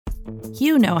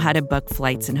You know how to book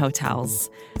flights and hotels.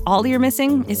 All you're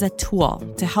missing is a tool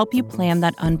to help you plan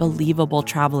that unbelievable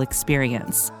travel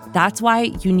experience. That's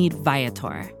why you need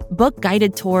Viator. Book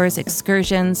guided tours,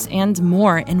 excursions, and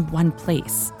more in one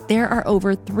place. There are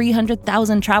over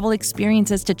 300,000 travel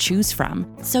experiences to choose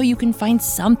from, so you can find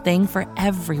something for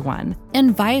everyone.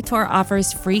 And Viator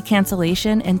offers free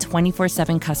cancellation and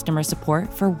 24/7 customer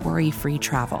support for worry-free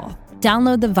travel.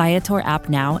 Download the Viator app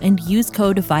now and use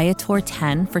code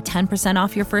Viator10 for 10%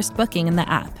 off your first booking in the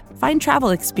app. Find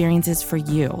travel experiences for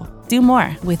you. Do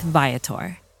more with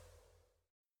Viator.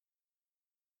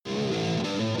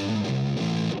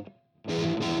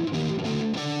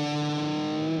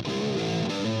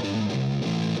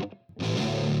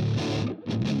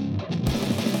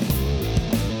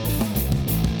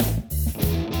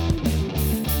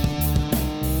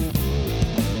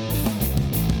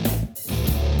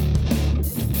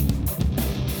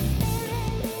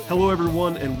 Hello,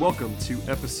 everyone, and welcome to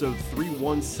episode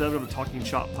 317 of the Talking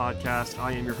Chop podcast.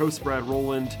 I am your host, Brad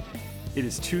Rowland. It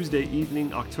is Tuesday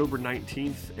evening, October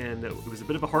 19th, and it was a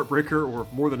bit of a heartbreaker, or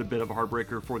more than a bit of a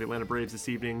heartbreaker for the Atlanta Braves this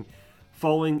evening,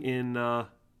 falling in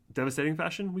devastating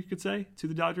fashion, we could say, to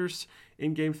the Dodgers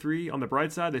in Game 3. On the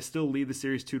bright side, they still lead the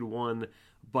series 2-1,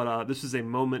 but this is a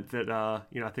moment that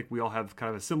I think we all have kind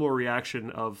of a similar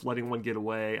reaction of letting one get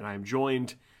away, and I am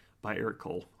joined by Eric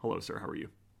Cole. Hello, sir. How are you?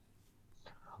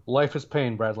 Life is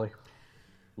pain, Bradley.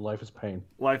 Life is pain.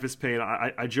 Life is pain.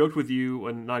 I joked with you,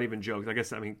 and not even joked.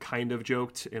 Kind of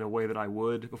joked in a way that I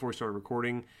would before we started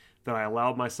recording, that I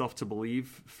allowed myself to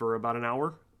believe for about an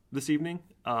hour this evening.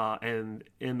 And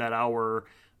in that hour,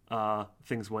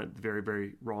 things went the very,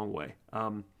 very wrong way.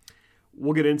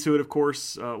 We'll get into it, of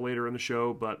course, later in the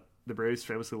show, but the Braves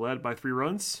famously led by 3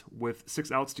 runs with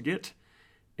 6 outs to get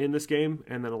in this game,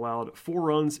 and then allowed 4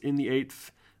 runs in the 8th.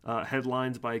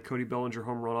 Headlined by Cody Bellinger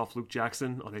home run off Luke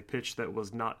Jackson on a pitch that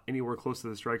was not anywhere close to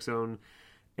the strike zone.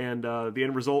 And the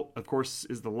end result, of course,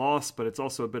 is the loss, but it's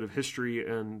also a bit of history,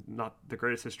 and not the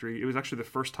greatest history. It was actually the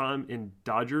first time in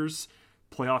Dodgers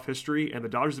playoff history, and the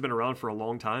Dodgers have been around for a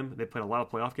long time. They've played a lot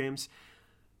of playoff games.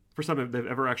 First time they've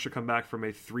ever actually come back from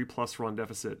a 3+ run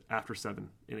deficit after 7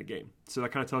 in a game. So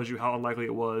that kind of tells you how unlikely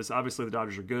it was. Obviously, the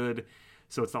Dodgers are good,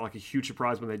 so it's not like a huge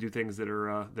surprise when they do things that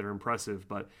are impressive.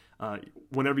 But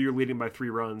whenever you're leading by 3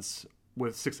 runs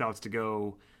with 6 outs to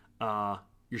go,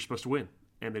 you're supposed to win,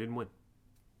 and they didn't win.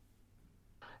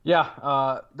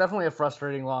 Yeah, definitely a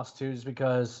frustrating loss too, just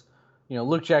because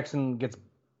Luke Jackson gets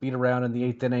beat around in the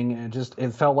 8th inning, and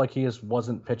it felt like he just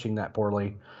wasn't pitching that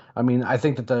poorly. I mean, I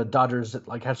think that the Dodgers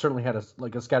have certainly had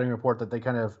a scouting report that they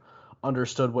kind of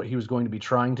understood what he was going to be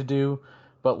trying to do,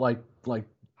 but like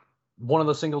one of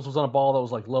the singles was on a ball that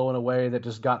was low and away that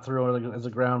just got through as a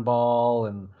ground ball,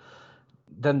 and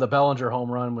then the Bellinger home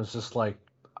run was just I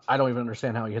don't even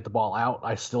understand how he hit the ball out.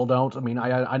 I still don't. I mean,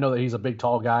 I know that he's a big,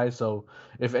 tall guy, so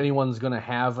if anyone's going to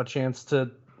have a chance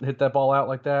to hit that ball out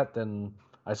like that, then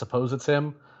I suppose it's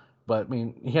him. But I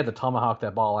mean, he had to tomahawk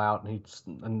that ball out,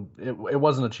 and it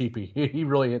wasn't a cheapie. He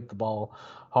really hit the ball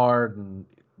hard, and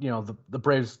the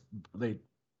Braves, they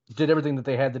did everything that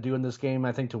they had to do in this game,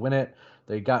 I think, to win it.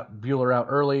 They got Buehler out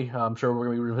early. I'm sure we're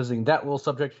going to be revisiting that little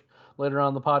subject later on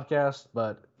in the podcast.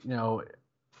 But,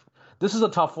 this is a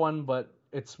tough one, but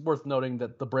it's worth noting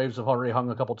that the Braves have already hung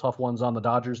a couple tough ones on the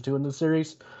Dodgers, too, in this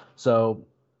series. So,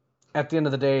 at the end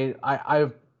of the day, I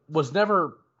was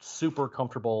never super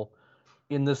comfortable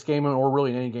in this game, or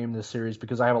really in any game in this series,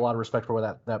 because I have a lot of respect for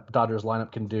what that Dodgers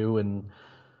lineup can do. And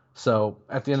so,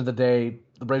 at the end of the day,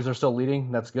 the Braves are still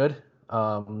leading. That's good.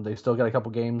 They still got a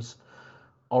couple games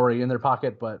already in their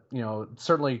pocket, but it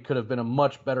certainly could have been a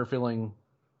much better feeling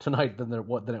tonight than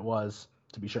it was,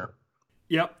 to be sure.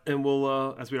 Yep, and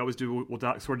we'll, as we always do, we'll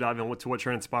sort of dive into what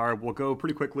transpired. We'll go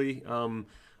pretty quickly.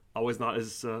 Always not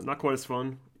quite as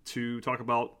fun to talk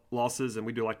about losses, and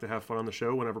we do like to have fun on the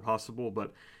show whenever possible.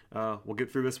 But we'll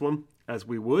get through this one as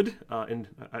we would. And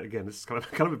again, this is kind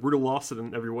of a brutal loss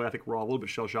in every way. I think we're all a little bit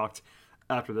shell shocked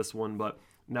after this one, but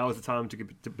now is the time to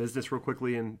get to business real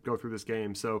quickly and go through this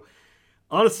game. So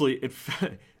honestly,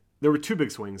 there were 2 big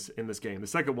swings in this game. The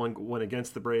second one went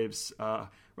against the Braves.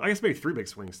 I guess maybe 3 big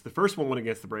swings. The first one went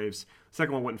against the Braves. The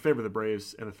second one went in favor of the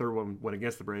Braves, and the third one went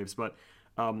against the Braves. But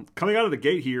coming out of the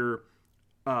gate here,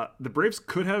 the Braves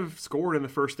could have scored in the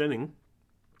first inning.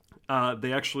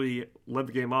 They actually led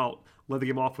the game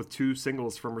off with 2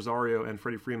 singles from Rosario and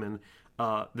Freddie Freeman.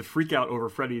 The freak out over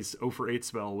Freddie's 0-for-8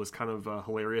 spell was kind of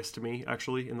hilarious to me,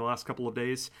 actually, in the last couple of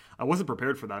days. I wasn't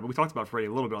prepared for that, but we talked about Freddie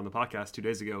a little bit on the podcast 2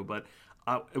 days ago, but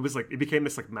it became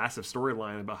this massive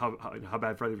storyline about how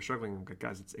bad Freddie was struggling.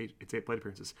 Guys, it's eight plate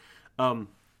appearances. But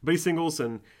he singles,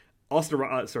 and Not Austin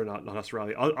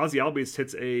Riley. Ozzy Albies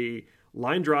hits a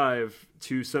line drive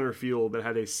to center field that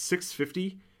had a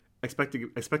 650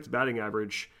 expected batting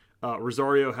average.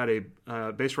 Rosario had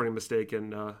a base running mistake,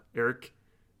 and Eric,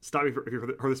 stop me if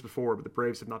you've heard this before, but the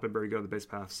Braves have not been very good on the base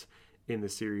paths in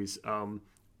this series.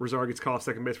 Rosario gets called off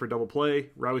second base for a double play.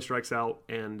 Riley strikes out,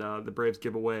 and the Braves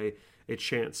give away a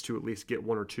chance to at least get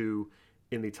one or two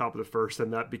in the top of the first,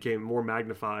 and that became more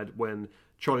magnified when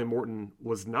Charlie Morton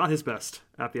was not his best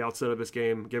at the outset of this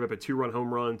game, gave up a 2-run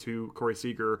home run to Corey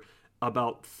Seager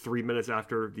about 3 minutes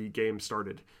after the game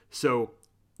started. So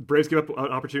Braves give up an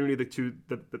opportunity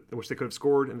which they could have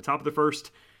scored in the top of the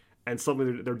first, and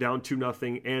suddenly they're down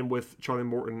 2-0, and with Charlie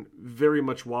Morton very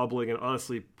much wobbling and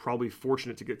honestly probably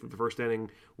fortunate to get through the first inning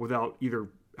without either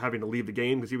having to leave the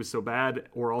game because he was so bad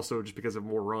or also just because of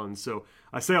more runs. So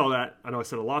I say all that. I know I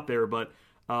said a lot there, but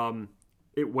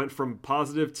it went from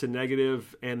positive to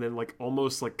negative and then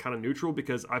almost kind of neutral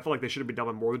because I feel like they should have been down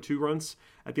by more than 2 runs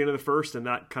at the end of the first, and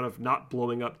that kind of not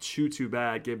blowing up too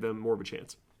bad gave them more of a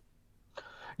chance.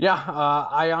 Yeah,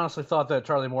 I honestly thought that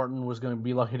Charlie Morton was going to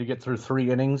be lucky to get through 3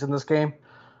 innings in this game.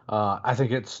 I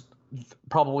think it's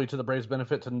probably to the Braves'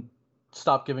 benefit to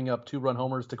stop giving up 2-run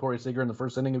homers to Corey Seager in the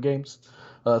first inning of games.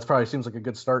 It probably seems like a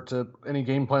good start to any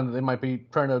game plan that they might be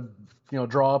trying to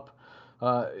draw up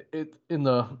in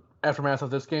the aftermath of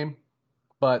this game.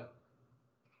 But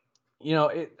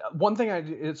one thing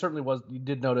it certainly was you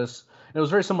did notice, and it was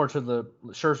very similar to the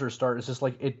Scherzer start. It's just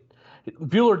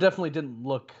Buehler definitely didn't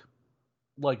look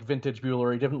like vintage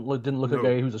Buehler. He didn't look like a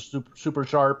guy who's a super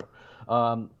sharp.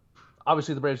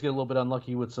 Obviously, the Braves get a little bit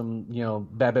unlucky with some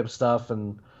BABIP stuff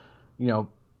and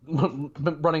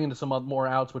running into some more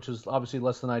outs, which is obviously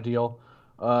less than ideal.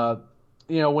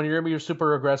 When you're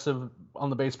super aggressive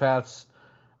on the base paths,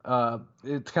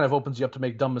 it kind of opens you up to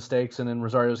make dumb mistakes. And in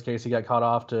Rosario's case, he got caught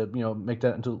off to make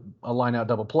that into a line out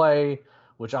double play,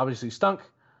 which obviously stunk.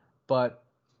 But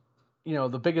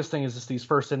the biggest thing is just these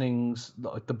first innings,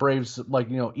 the Braves,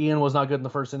 Ian was not good in the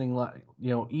first inning,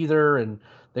 either, and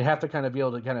they have to kind of be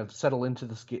able to kind of settle into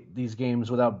these games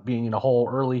without being in a hole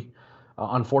early.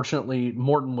 Unfortunately,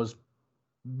 Morton was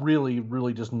really,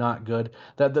 really just not good.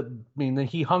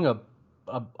 He hung a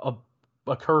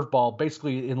curveball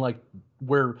basically in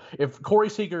where if Corey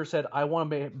Seager said, "I want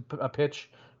to make a pitch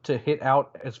to hit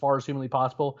out as far as humanly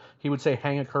possible," he would say,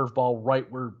 "Hang a curveball right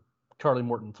where Charlie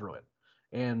Morton threw it."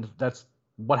 And that's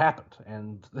what happened.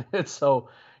 And it's so,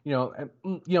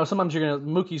 sometimes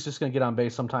Mookie's just going to get on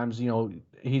base. Sometimes,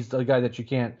 he's the guy that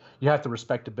you have to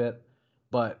respect a bit.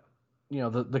 But,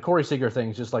 the Corey Seager thing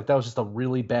is just that was just a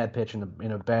really bad pitch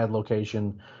in a bad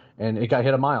location. And it got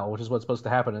hit a mile, which is what's supposed to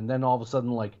happen. And then all of a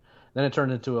sudden, then it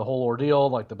turned into a whole ordeal.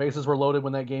 The bases were loaded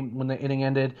when the inning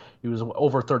ended. He was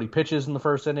over 30 pitches in the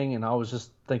first inning, and I was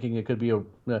just thinking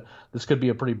this could be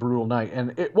a pretty brutal night.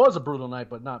 And it was a brutal night,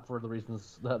 but not for the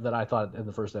reasons that I thought in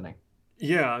the first inning.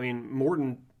 Yeah,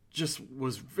 Morton just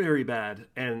was very bad.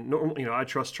 And normally, I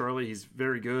trust Charlie. He's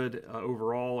very good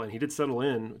overall, and he did settle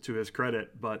in to his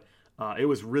credit, but it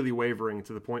was really wavering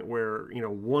to the point where,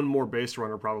 one more base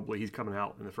runner probably he's coming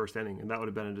out in the first inning, and that would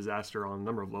have been a disaster on a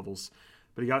number of levels.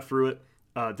 But he got through it.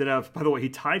 By the way, he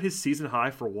tied his season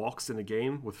high for walks in a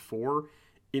game with 4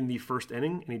 in the first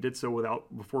inning, and he did so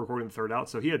before recording the third out.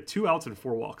 So he had 2 outs and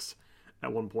 4 walks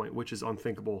at one point, which is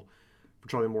unthinkable for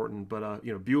Charlie Morton. But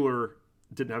Buehler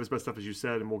didn't have his best stuff, as you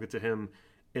said, and we'll get to him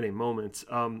in a moment.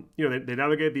 They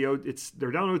navigate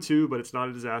they're down 0-2, but it's not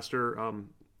a disaster.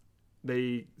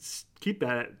 They keep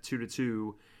that at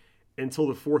 2-2 until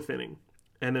the 4th inning,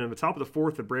 and then in the top of the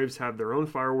 4th, the Braves have their own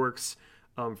fireworks.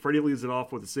 Freddie leads it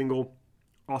off with a single.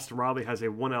 Austin Riley has a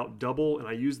 1-out double, and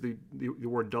I use the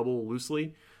word double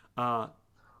loosely.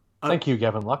 Thank you,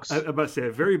 Gavin Lux. I'm about to say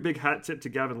a very big hat tip to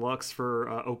Gavin Lux for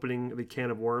opening the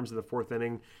can of worms in the 4th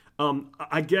inning.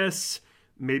 I guess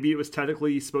maybe it was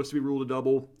technically supposed to be ruled a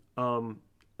double. I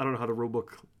don't know how the rule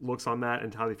book looks on that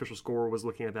and how the official score was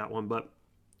looking at that one, but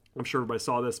I'm sure everybody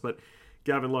saw this. But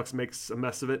Gavin Lux makes a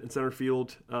mess of it in center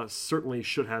field. Certainly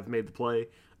should have made the play.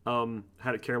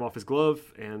 Had it carry him off his glove,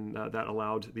 and that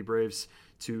allowed the Braves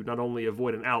to not only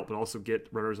avoid an out, but also get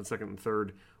runners on second and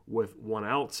third with 1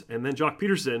 out. And then Jock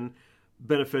Peterson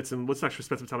benefits, and let's actually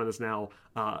spend some time on this now.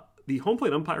 The home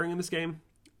plate umpiring in this game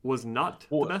was not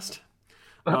the best.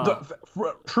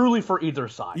 Truly for either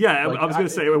side. Yeah, I was going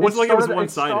to say, it wasn't it was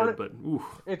one-sided, but ooh.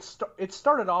 It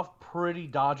started off pretty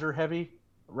Dodger heavy,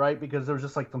 right? Because there was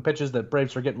just some pitches that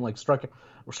Braves were getting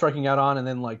striking out on, and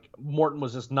then Morton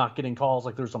was just not getting calls.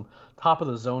 There's some top of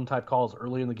the zone type calls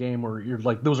early in the game where you're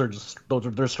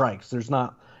they're strikes. There's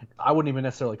not, I wouldn't even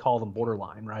necessarily call them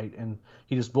borderline, right? And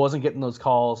he just wasn't getting those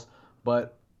calls.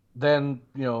 But then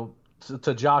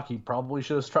to Jock, he probably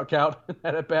should have struck out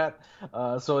at bat.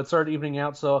 So it started evening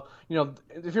out. So,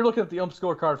 if you're looking at the ump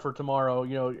scorecard for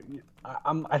tomorrow,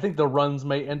 I think the runs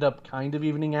may end up kind of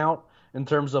evening out in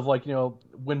terms of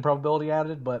win probability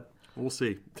added, but we'll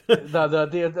see.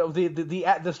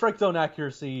 the strike zone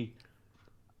accuracy,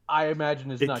 I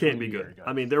imagine, is not going to be good.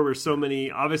 I mean, there were so many,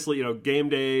 obviously, game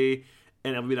day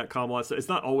and MLB.com, it's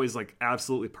not always like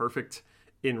absolutely perfect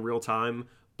in real time,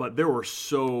 but there were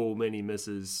so many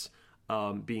misses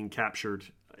being captured,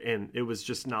 and it was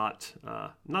just not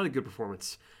a good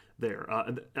performance there.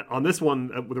 On this one,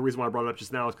 the reason why I brought it up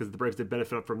just now is because the Braves did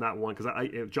benefit from that one, because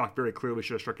Jock very clearly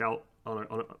should have struck out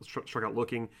struck out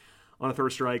looking on a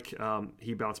third strike.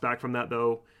 He bounced back from that,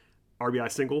 though.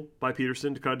 RBI single by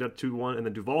Peterson to cut it down to 2-1, and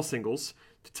then Duvall singles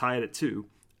to tie it at 2.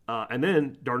 And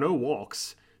then d'Arnaud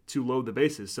walks to load the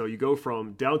bases. So you go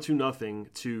from down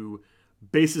 2-0 to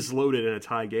bases loaded in a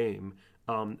tie game.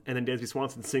 And then Dansby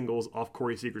Swanson singles off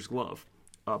Corey Seager's glove.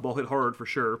 Ball hit hard for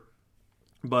sure.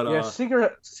 But yeah,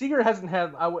 Seager hasn't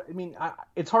had.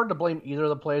 It's hard to blame either of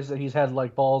the plays that he's had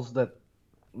balls that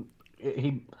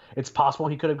it's possible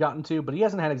he could have gotten to, but he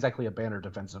hasn't had exactly a banner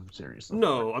defensive series.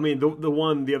 No, I mean the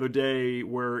one the other day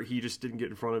where he just didn't get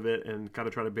in front of it and kind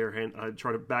of try to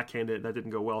backhand it, that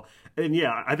didn't go well. And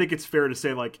yeah, I think it's fair to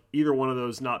say either one of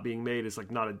those not being made is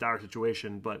not a dire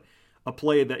situation, but a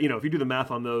play that if you do the math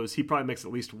on those, he probably makes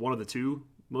at least one of the two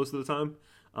most of the time.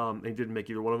 And he didn't make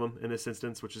either one of them in this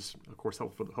instance, which is of course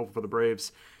helpful for the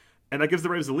Braves. And that gives the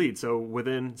Braves the lead. So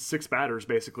within 6 batters,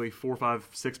 basically 4, 5,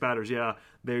 6 batters,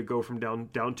 they go from down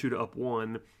 2 to up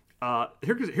 1.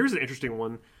 Here's an interesting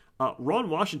one. Ron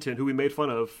Washington, who we made fun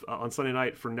of on Sunday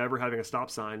night for never having a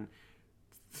stop sign,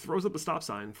 throws up a stop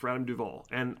sign for Adam Duvall,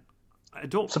 and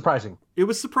surprising. It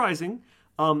was surprising.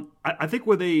 I think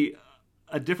with a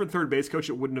different third base coach,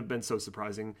 it wouldn't have been so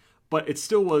surprising, but it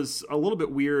still was a little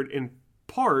bit weird in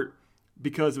part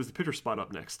because it was the pitcher spot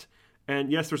up next.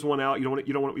 And yes, there's one out. You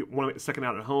don't want to make the second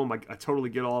out at home. I totally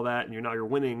get all that, and you're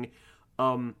winning.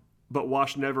 But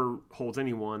Wash never holds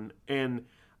anyone. And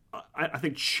I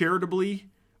think charitably,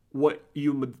 what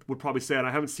you would probably say, and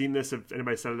I haven't seen this, if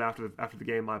anybody said it after the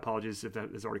game, my apologies if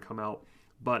that has already come out.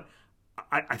 But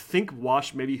I think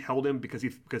Wash maybe held him because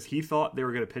he thought they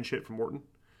were going to pinch hit from Morton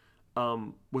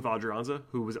with Adrianza,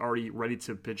 who was already ready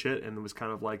to pinch hit and was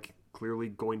kind of clearly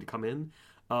going to come in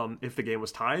if the game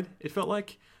was tied, it felt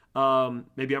like.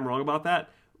 Maybe I'm wrong about that,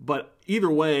 but either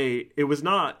way, it was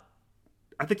not.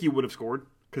 I think he would have scored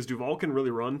because Duvall can really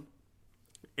run,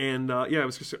 and it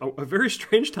was just a very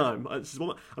strange time. I'm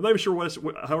not even sure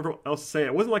however else to say it.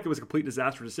 It wasn't like it was a complete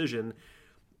disaster decision,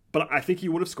 but I think he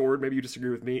would have scored. Maybe you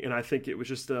disagree with me, and I think it was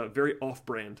just very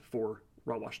off-brand for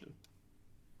Ron Washington.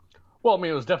 Well,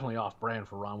 it was definitely off-brand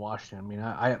for Ron Washington.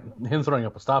 Him throwing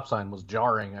up a stop sign was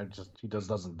jarring. He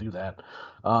doesn't do that.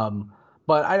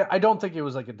 But I don't think it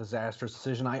was a disastrous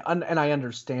decision. I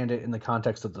understand it in the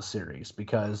context of the series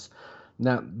because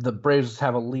now the Braves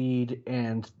have a lead,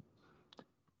 and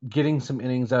getting some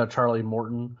innings out of Charlie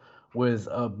Morton with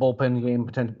a bullpen game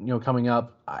coming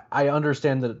up. I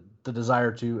understand the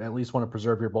desire to at least want to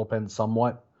preserve your bullpen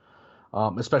somewhat,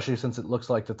 especially since it looks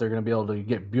like that they're going to be able to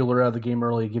get Buehler out of the game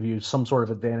early, give you some sort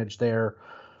of advantage there.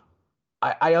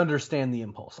 I understand the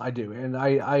impulse. I do, and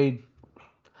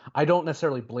I don't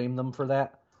necessarily blame them for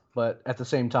that, but at the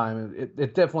same time,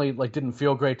 it definitely didn't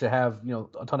feel great to have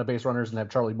a ton of base runners and have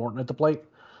Charlie Morton at the plate.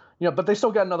 But they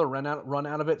still got another run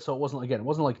out of it, so it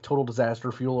wasn't like total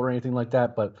disaster fuel or anything like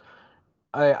that. But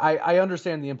I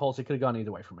understand the impulse. It could have gone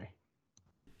either way for me.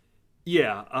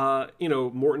 Yeah,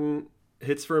 Morton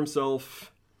hits for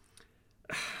himself.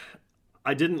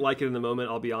 I didn't like it in the moment,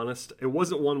 I'll be honest. It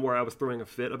wasn't one where I was throwing a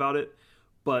fit about it.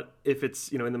 But if it's,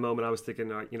 in the moment, I was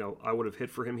thinking, I would have hit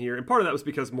for him here. And part of that was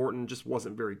because Morton just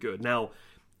wasn't very good. Now,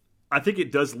 I think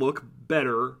it does look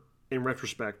better in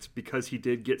retrospect because he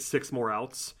did get 6 more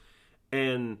outs.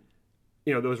 And,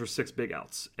 those were 6 big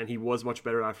outs. And he was much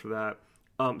better after that.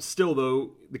 Still,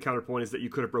 though, the counterpoint is that you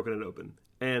could have broken it open.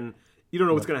 And you don't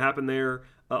know what's going to happen there.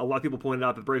 A lot of people pointed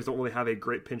out that the Braves don't really have a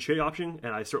great pinch hit option.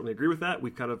 And I certainly agree with that.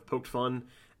 We've kind of poked fun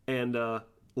and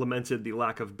lamented the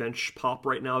lack of bench pop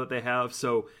right now that they have.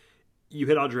 So you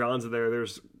hit Adrianza there.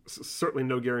 There's certainly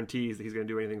no guarantees that he's going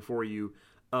to do anything for you.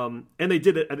 And they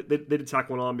did it. They did tack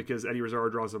one on because Eddie Rosario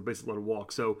draws a bases loaded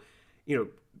walk. So,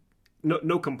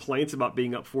 no complaints about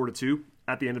being up 4-2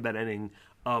 at the end of that inning.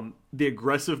 The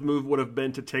aggressive move would have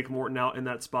been to take Morton out in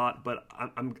that spot, but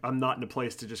I'm not in a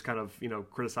place to just kind of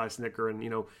criticize Snitker. And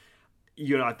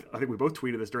I think we both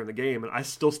tweeted this during the game, and I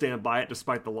still stand by it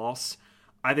despite the loss.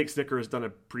 I think Snitker has done a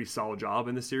pretty solid job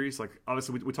in this series.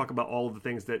 Obviously, we talk about all of the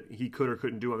things that he could or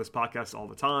couldn't do on this podcast all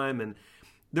the time, and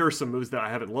there are some moves that I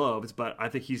haven't loved, but I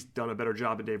think he's done a better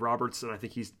job than Dave Roberts, and I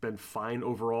think he's been fine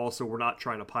overall, so we're not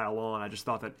trying to pile on. I just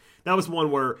thought that was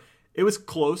one where it was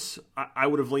close. I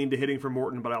would have leaned to hitting for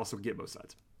Morton, but I also get both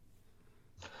sides.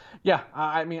 Yeah,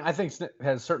 I mean, I think Snit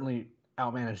has certainly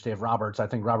outmanaged Dave Roberts. I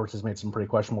think Roberts has made some pretty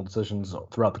questionable decisions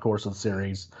throughout the course of the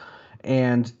series.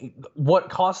 And what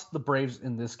cost the Braves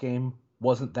in this game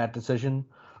wasn't that decision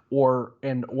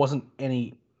and wasn't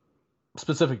any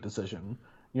specific decision.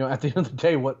 At the end of the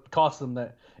day, what cost them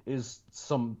that is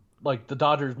some, like, the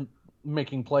Dodgers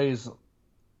making plays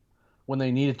when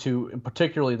they needed to, and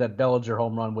particularly that Bellinger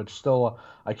home run, which still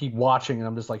I keep watching and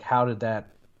I'm just like, how did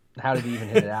he even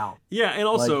hit it out? Yeah, and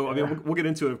also, I mean, we'll get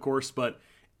into it, of course, but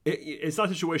it's not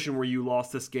a situation where you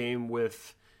lost this game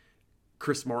with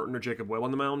Chris Martin or Jacob Webb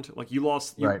on the mound. Like, you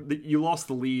lost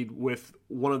the lead with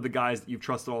one of the guys that you've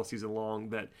trusted all season long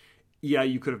that, yeah,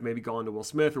 you could have maybe gone to Will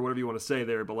Smith or whatever you want to say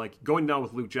there, but, like, going down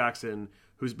with Luke Jackson,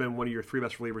 who's been one of your 3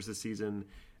 best relievers this season,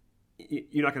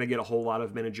 you're not going to get a whole lot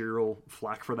of managerial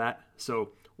flack for that.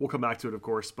 So we'll come back to it, of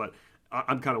course, but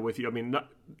I'm kind of with you. I mean,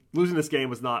 losing this game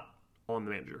was not on the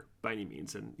manager by any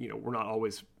means, and we're not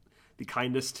always the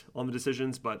kindest on the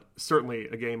decisions, but certainly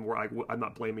a game where I'm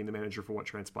not blaming the manager for what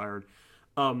transpired.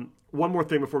 One more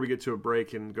thing before we get to a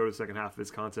break and go to the second half of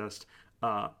this contest.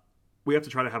 We have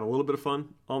to try to have a little bit of fun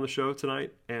on the show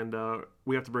tonight, and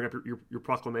we have to bring up your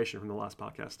proclamation from the last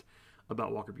podcast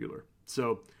about Walker Buehler.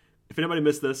 So if anybody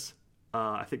missed this,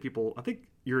 I think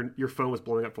your phone was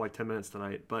blowing up for like 10 minutes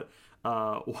tonight, but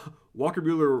Walker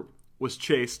Buehler was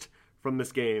chased from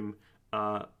this game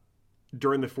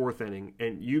during the 4th inning,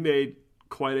 and you made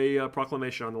quite a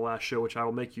proclamation on the last show, which I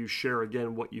will make you share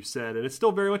again what you said, and it's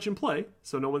still very much in play,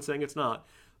 so no one's saying it's not.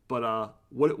 But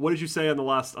what did you say on the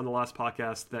last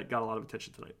podcast that got a lot of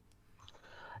attention tonight?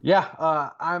 Yeah,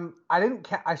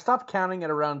 I stopped counting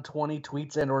at around 20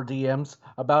 tweets and or DMs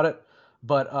about it,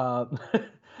 but on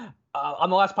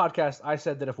the last podcast, I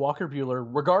said that if Walker Buehler,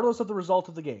 regardless of the result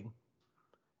of the game,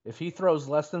 if he throws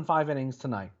less than 5 innings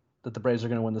tonight, that the Braves are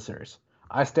going to win the series.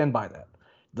 I stand by that.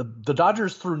 The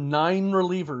Dodgers threw 9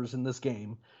 relievers in this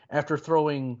game after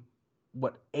throwing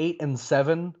 8 and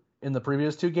 7 in the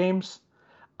previous 2 games.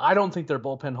 I don't think their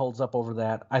bullpen holds up over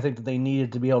that. I think that they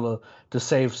needed to be able to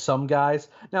save some guys.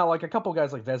 Now, like a couple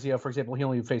guys like Vezina, for example, he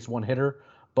only faced 1 hitter,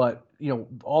 but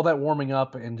all that warming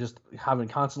up and just having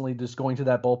constantly just going to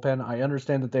that bullpen. I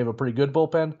understand that they have a pretty good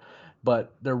bullpen,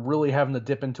 but they're really having to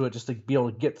dip into it just to be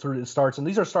able to get through the starts. And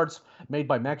these are starts made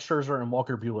by Max Scherzer and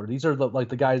Walker Buehler. These are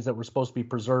the guys that were supposed to be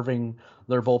preserving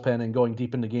their bullpen and going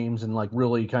deep into games and like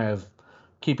really kind of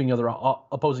keeping other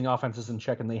opposing offenses in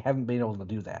check, and they haven't been able to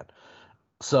do that.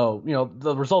 So,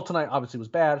 the result tonight obviously was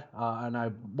bad, and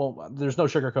there's no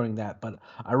sugarcoating that, but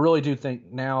I really do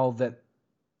think now that,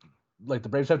 like, the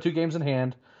Braves have 2 games in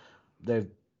hand, they've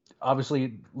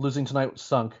obviously losing tonight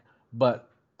sunk, but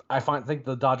I think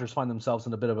the Dodgers find themselves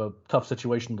in a bit of a tough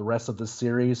situation the rest of this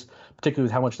series, particularly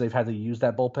with how much they've had to use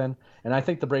that bullpen, and I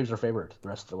think the Braves are favored the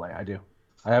rest of the way. I do.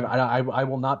 I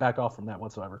will not back off from that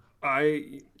whatsoever.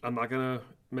 I'm not going to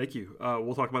make you.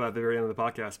 We'll talk about that at the very end of the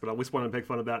podcast, but I just want to make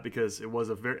fun of that because it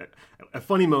was a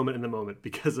funny moment in the moment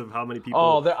because of how many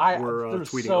people were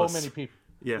tweeting so us. Many people.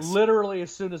 Yes. Literally,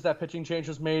 as soon as that pitching change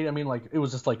was made, I mean, like, it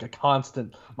was just like a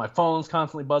constant. My phone's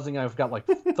constantly buzzing. I've got like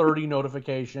 30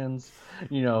 notifications.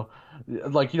 They're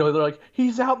like,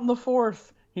 he's out in the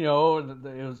 4th. It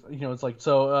was, it's like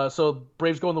so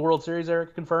Braves go in the World Series.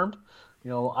 Eric confirmed. I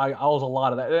was a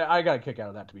lot of that. I got a kick out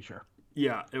of that, to be sure.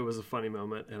 Yeah, it was a funny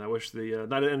moment, and I wish the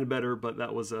night ended better, but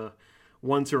that was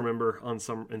one to remember in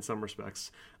some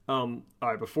respects. All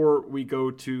right, before we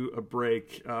go to a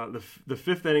break, the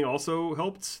 5th inning also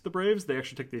helped the Braves. They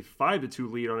actually took the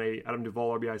 5-2 lead on a Adam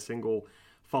Duvall RBI single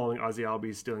following Ozzie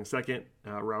Albies stealing second.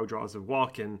 Rao draws a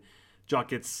walk, and Jock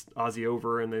gets Ozzie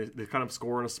over, and they kind of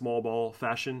score in a small ball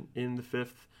fashion in the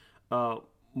 5th.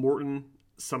 Morton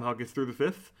somehow gets through the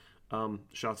 5th.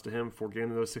 Shouts to him for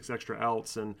getting those 6 extra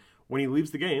outs, and when he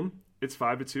leaves the game, it's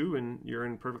 5-2, and you're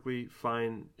in perfectly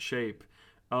fine shape.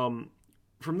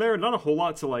 From there, not a whole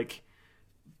lot to like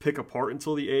pick apart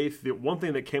until the 8th. The one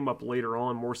thing that came up later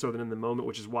on, more so than in the moment,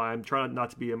 which is why I'm trying not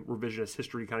to be a revisionist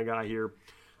history kind of guy here.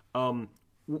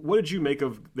 What did you make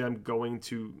of them going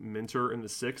to Minter in the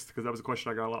 6th? Because that was a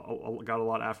question I got a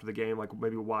lot after the game, like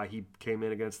maybe why he came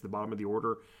in against the bottom of the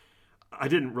order. I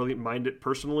didn't really mind it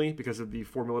personally because of the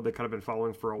formula they've kind of been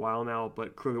following for a while now,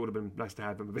 but clearly it would have been nice to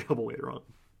have him available later on.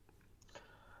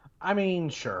 I mean,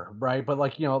 sure, right, but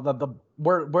like the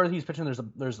where he's pitching,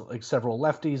 there's like several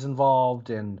lefties involved,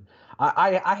 and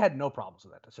I had no problems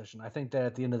with that decision. I think that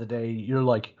at the end of the day,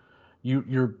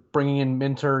 you're bringing in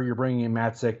Minter, you're bringing in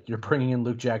Matzik, you're bringing in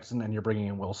Luke Jackson, and you're bringing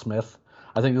in Will Smith.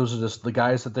 I think those are just the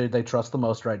guys that they trust the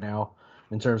most right now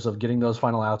in terms of getting those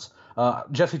final outs.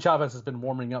 Jesse Chavez has been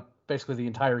warming up basically the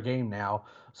entire game now,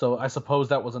 so I suppose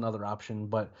that was another option.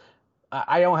 But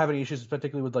I don't have any issues,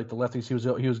 particularly with like the lefties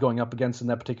he was going up against in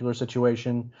that particular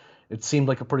situation. It seemed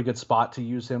like a pretty good spot to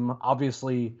use him.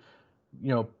 Obviously,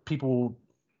 people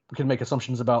can make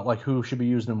assumptions about like who should be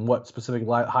used in what specific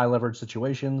high leverage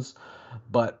situations,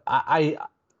 but I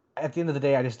at the end of the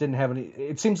day, I just didn't have any.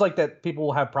 It seems like that people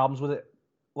will have problems with it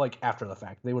like after the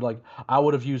fact. They would like, I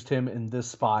would have used him in this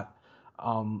spot,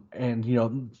 and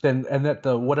then and that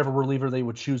the whatever reliever they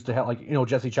would choose to have, like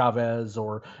Jesse Chavez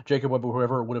or Jacob Webb or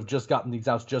whoever, would have just gotten these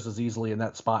outs just as easily in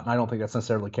that spot. And I don't think that's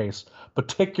necessarily the case,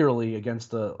 particularly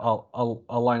against a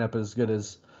lineup as good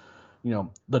as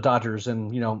the Dodgers.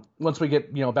 And once we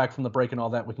get back from the break and all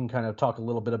that, we can kind of talk a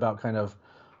little bit about kind of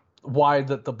why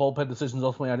the bullpen decisions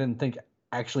ultimately I didn't think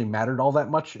actually mattered all that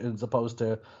much, as opposed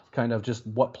to kind of just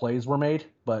what plays were made.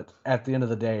 But at the end of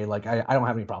the day, like I don't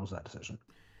have any problems with that decision.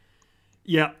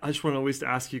 Yeah, I just want to at least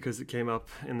ask you, because it came up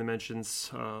in the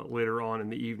mentions later on in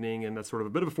the evening, and that's sort of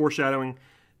a bit of a foreshadowing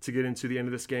to get into the end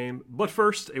of this game. But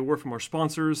first, a word from our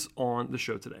sponsors on the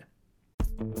show today.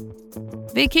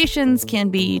 Vacations can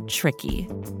be tricky.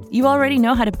 You already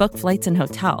know how to book flights and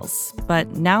hotels,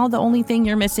 but now the only thing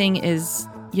you're missing is,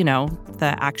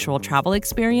 the actual travel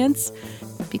experience.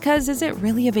 Because is it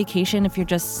really a vacation if you're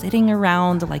just sitting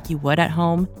around like you would at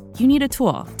home? You need a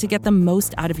tool to get the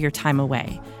most out of your time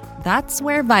away. That's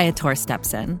where Viator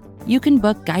steps in. You can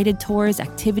book guided tours,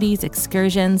 activities,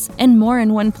 excursions, and more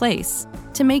in one place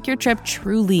to make your trip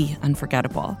truly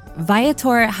unforgettable.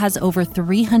 Viator has over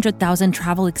 300,000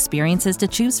 travel experiences to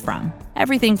choose from.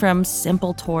 Everything from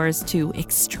simple tours to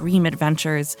extreme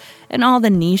adventures and all the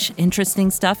niche, interesting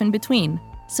stuff in between.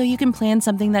 So you can plan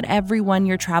something that everyone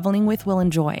you're traveling with will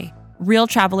enjoy. Real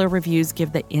traveler reviews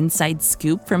give the inside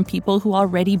scoop from people who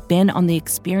already been on the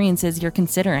experiences you're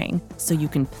considering, so you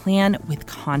can plan with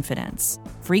confidence.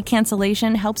 Free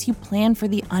cancellation helps you plan for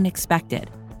the unexpected.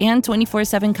 And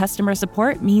 24/7 customer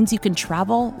support means you can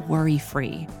travel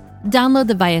worry-free. Download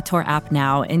the Viator app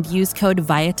now and use code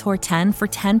Viator10 for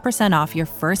 10% off your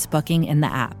first booking in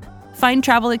the app. Find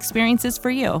travel experiences for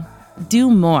you. Do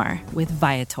more with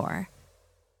Viator.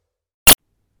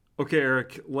 Okay,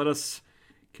 Eric, let us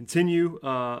continue.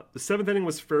 The seventh inning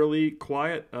was fairly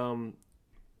quiet.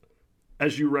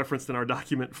 As you referenced in our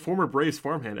document, former Braves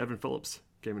farmhand Evan Phillips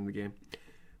came into the game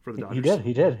for the Dodgers.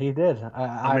 He did.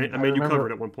 I made you cover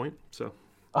it at one point. So,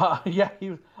 yeah,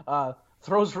 he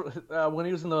throws when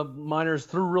he was in the minors,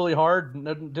 threw really hard,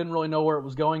 didn't really know where it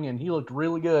was going, and he looked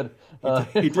really good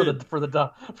for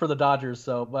the Dodgers.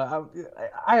 So, but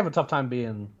I have a tough time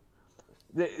being.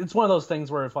 It's one of those things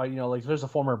where if if there's a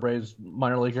former Braves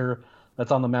minor leaguer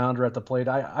that's on the mound or at the plate,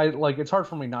 I like, it's hard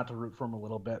for me not to root for him a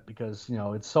little bit, because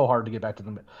it's so hard to get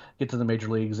to the major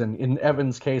leagues. And in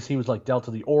Evan's case, he was like dealt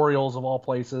to the Orioles of all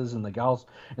places in the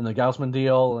Gausman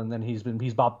deal, and then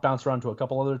he's bounced around to a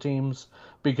couple other teams,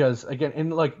 because again,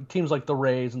 in like teams like the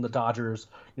Rays and the Dodgers,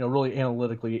 really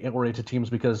analytically oriented teams,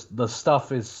 because the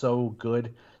stuff is so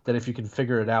good that if you can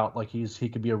figure it out, like he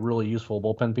could be a really useful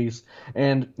bullpen piece.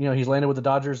 And he's landed with the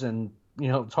Dodgers, and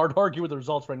it's hard to argue with the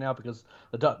results right now, because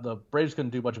the Braves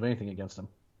couldn't do much of anything against him.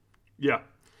 Yeah,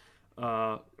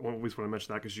 I at least want to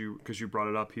mention that because you brought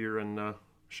it up here, and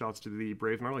shouts to the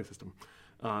Braves minor league system.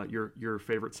 Your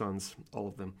favorite sons, all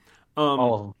of them.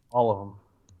 All of them.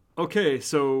 Okay,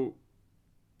 so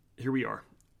here we are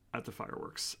at the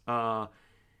fireworks.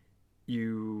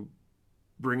 You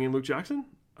bring in Luke Jackson.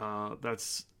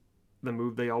 That's the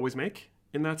move they always make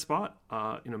in that spot.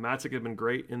 Matzik had been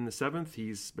great in the seventh.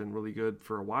 He's been really good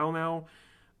for a while now.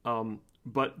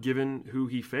 But given who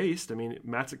he faced, I mean,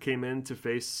 Matzik came in to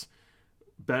face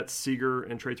Betts, Seager,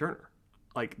 and Trey Turner.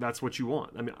 Like, that's what you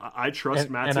want. I mean, I trust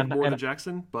Matzik more than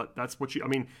Jackson, but that's what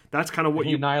that's kind of what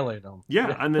you annihilate them.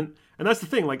 Yeah, and that's the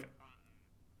thing. Like,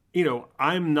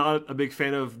 I'm not a big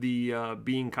fan of the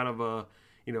being kind of a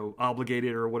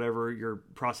obligated or whatever your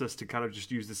process to kind of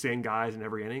just use the same guys in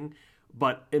every inning.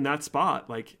 But in that spot,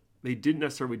 like, they didn't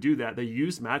necessarily do that. They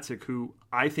used Matzik, who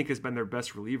I think has been their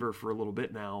best reliever for a little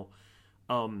bit now,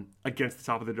 against the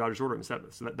top of the Dodgers order in the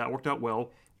seventh. So that worked out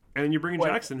well. And then you bring in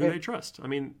Jackson, who they trust. I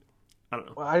mean, I don't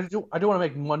know. Well, I do want to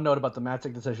make one note about the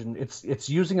Matzik decision. It's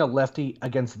using a lefty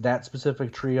against that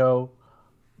specific trio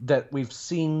that we've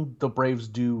seen the Braves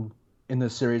do in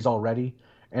this series already.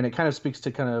 And it kind of speaks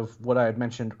to kind of what I had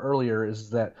mentioned earlier,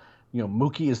 is that,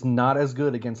 Mookie is not as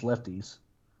good against lefties.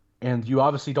 And you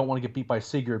obviously don't want to get beat by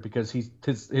Seager, because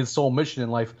his sole mission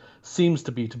in life seems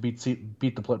to be to beat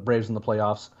the Braves in the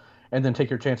playoffs. and then take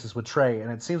your chances with Trey.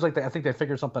 And it seems like I think they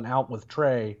figured something out with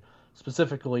Trey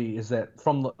specifically is that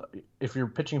if you're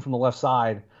pitching from the left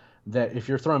side, that if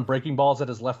you're throwing breaking balls at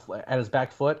his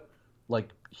back foot, like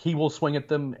he will swing at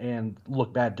them and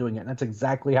look bad doing it. And that's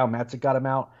exactly how Matzek got him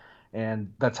out,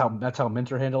 and that's how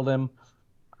Minter handled him.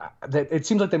 It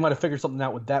seems like they might have figured something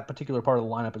out with that particular part of the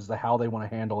lineup as to how they want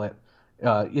to handle it.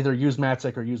 Either use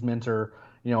Matzek or use Minter,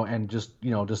 and just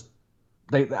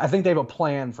I think they have a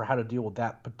plan for how to deal with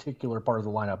that particular part of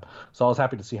the lineup. So I was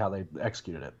happy to see how they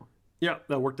executed it. Yeah,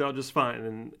 that worked out just fine.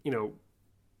 And you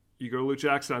go to Luke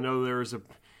Jackson. I know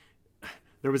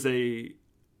there was a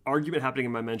argument happening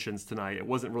in my mentions tonight. It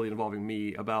wasn't really involving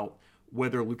me about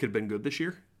whether Luke had been good this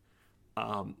year,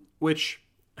 which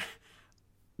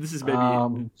this is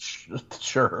maybe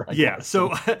sure. Yeah.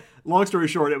 So long story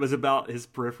short, it was about his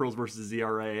peripherals versus his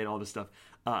ERA and all this stuff.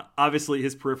 Obviously,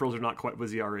 his peripherals are not quite what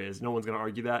his ERA is. No one's going to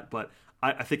argue that, but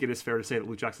I think it is fair to say that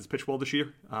Luke Jackson's pitched well this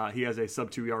year. He has a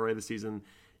sub-2 ERA this season.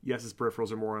 Yes, his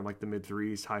peripherals are more in like the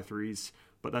mid-3s, high 3s,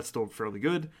 but that's still fairly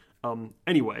good.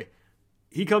 Anyway,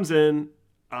 he comes in,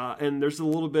 and there's a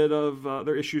little bit of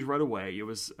their issues right away. It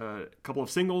was a couple of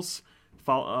singles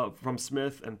from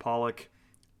Smith and Pollock,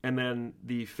 and then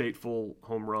the fateful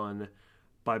home run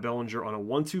by Bellinger on a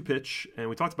 1-2 pitch. And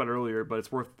we talked about it earlier, but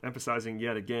it's worth emphasizing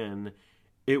yet again.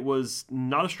 It was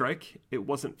not a strike. It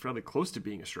wasn't fairly close to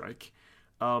being a strike.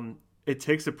 It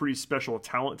takes a pretty special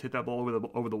talent to hit that ball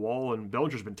over the wall, and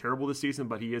Bellinger's been terrible this season,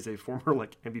 but he is a former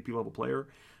MVP level player,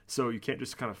 so you can't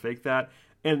just kind of fake that.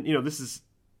 And this is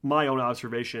my own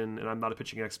observation, and I'm not a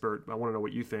pitching expert. I want to know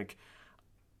what you think.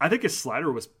 I think his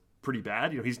slider was pretty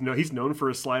bad. He's known for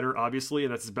his slider, obviously,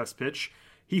 and that's his best pitch.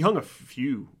 He hung a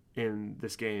few in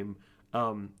this game,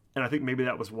 and I think maybe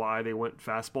that was why they went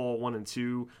fastball 1 and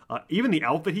 2. Even the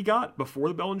out that he got before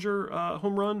the Bellinger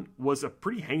home run was a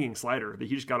pretty hanging slider that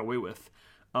he just got away with.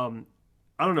 I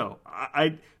don't know.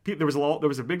 There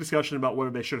was a big discussion about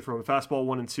whether they should have thrown the fastball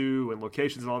 1 and 2 and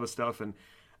locations and all this stuff. And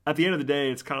at the end of the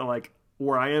day, it's kind of like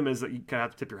where I am is that you kind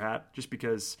of have to tip your hat just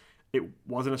because it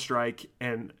wasn't a strike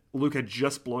and Luke had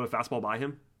just blown a fastball by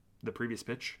him the previous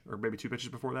pitch or maybe 2 pitches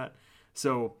before that.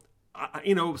 So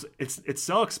it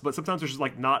sucks, but sometimes there's just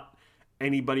like not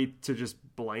anybody to just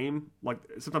blame. Like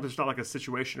sometimes it's not like a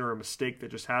situation or a mistake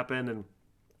that just happened, and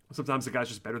sometimes the guy's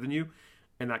just better than you,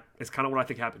 and that is kind of what I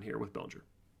think happened here with Bellinger.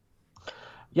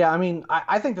 Yeah, I mean,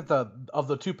 I think that of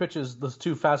the 2 pitches, those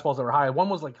 2 fastballs that were high, one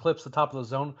was like clips the top of the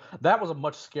zone. That was a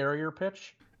much scarier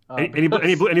pitch. And he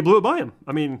blew it by him.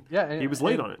 I mean, yeah, he was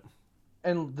late on it.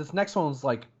 And this next one's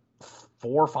like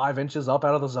 4 or 5 inches up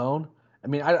out of the zone. I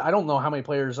mean, I don't know how many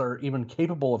players are even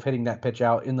capable of hitting that pitch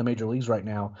out in the major leagues right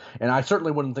now. And I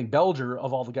certainly wouldn't think Bellinger,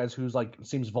 of all the guys who's like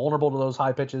seems vulnerable to those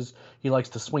high pitches, he likes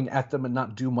to swing at them and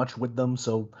not do much with them.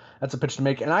 So that's a pitch to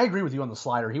make. And I agree with you on the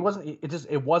slider.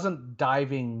 It wasn't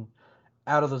diving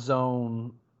out of the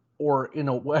zone or in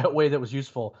a way that was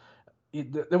useful.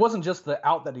 It wasn't just the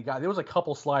out that he got. There was a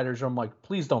couple sliders where I'm like,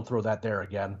 please don't throw that there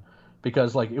again.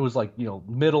 Because like it was like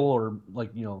middle or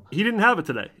like he didn't have it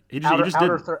today. He just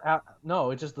didn't. No,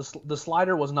 it just the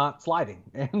slider was not sliding,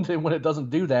 and when it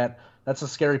doesn't do that, that's a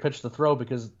scary pitch to throw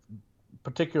because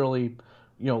particularly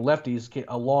lefties get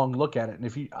a long look at it.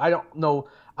 And I don't know,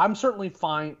 I'm certainly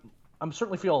fine. I'm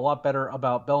certainly feel a lot better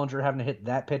about Bellinger having to hit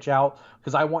that pitch out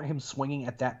because I want him swinging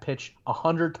at that pitch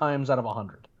 100 times out of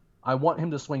 100. I want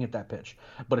him to swing at that pitch.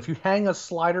 But if you hang a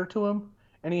slider to him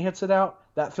and he hits it out,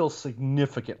 that feels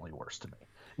significantly worse to me.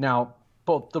 Now,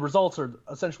 both the results are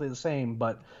essentially the same,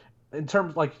 but in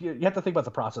terms you have to think about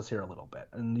the process here a little bit.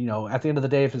 And at the end of the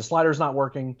day, if his slider's not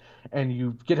working and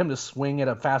you get him to swing at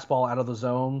a fastball out of the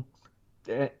zone,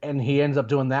 and he ends up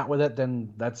doing that with it,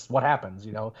 then that's what happens.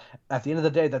 At the end of the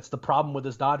day, that's the problem with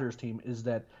this Dodgers team is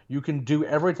that you can do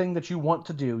everything that you want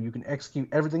to do, you can execute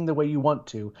everything the way you want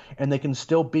to, and they can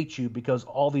still beat you because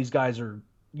all these guys are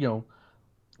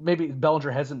maybe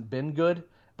Bellinger hasn't been good,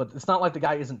 but it's not like the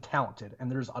guy isn't talented. And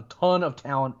there's a ton of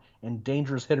talent and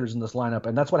dangerous hitters in this lineup,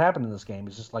 and that's what happened in this game.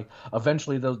 It's just like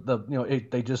eventually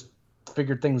they just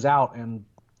figured things out and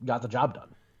got the job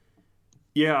done.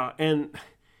 Yeah, and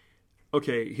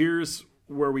okay, here's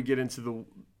where we get into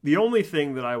the only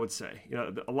thing that I would say.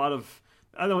 A lot of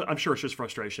I'm sure it's just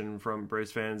frustration from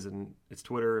Braves fans, and it's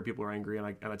Twitter, and people are angry, and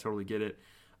I totally get it.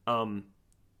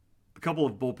 A couple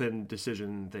of bullpen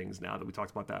decision things now that we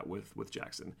talked about that with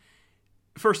Jackson.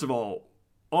 First of all,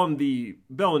 on the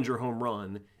Bellinger home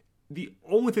run, the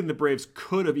only thing the Braves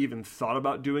could have even thought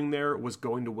about doing there was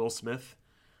going to Will Smith.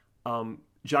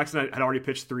 Jackson had already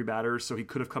pitched 3 batters, so he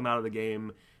could have come out of the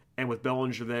game. And with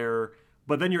Bellinger there,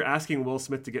 but then you're asking Will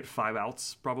Smith to get 5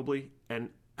 outs probably. And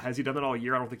has he done that all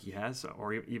year? I don't think he has,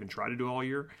 or even tried to do it all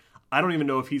year. I don't even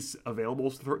know if he's available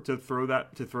to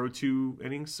throw 2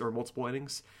 innings or multiple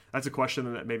innings. That's a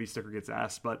question that maybe Sticker gets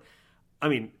asked. But I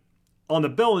mean, on the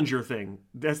Bellinger thing,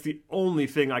 that's the only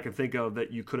thing I can think of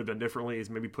that you could have done differently is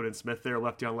maybe put in Smith there,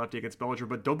 lefty on lefty against Bellinger.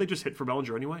 But don't they just hit for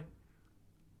Bellinger anyway?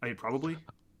 I mean, probably.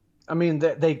 I mean,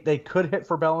 they could hit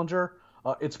for Bellinger.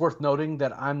 It's worth noting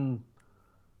that I'm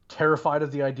terrified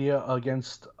of the idea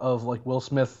of like Will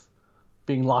Smith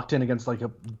being locked in against like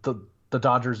the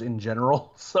Dodgers in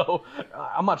general. So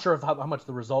I'm not sure how much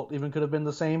the result even could have been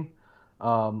the same.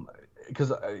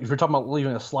 Because if you're talking about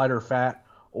leaving a slider fat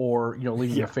or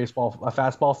leaving a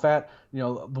fastball fat,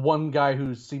 the one guy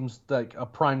who seems like a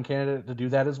prime candidate to do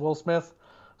that is Will Smith.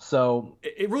 So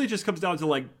it really just comes down to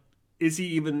like, is he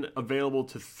even available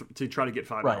to try to get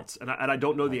 5 outs? And I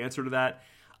don't know the answer to that.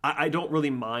 I don't really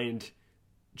mind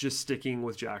just sticking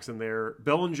with Jackson there.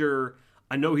 Bellinger,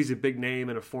 I know he's a big name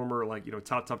and a former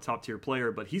top tier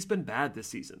player, but he's been bad this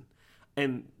season,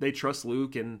 and they trust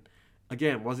Luke. And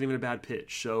again, wasn't even a bad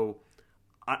pitch, so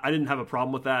I didn't have a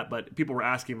problem with that. But people were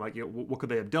asking like, what could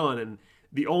they have done? And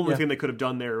the only thing they could have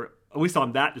done there, at least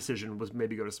on that decision, was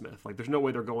maybe go to Smith. Like, there's no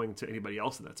way they're going to anybody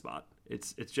else in that spot.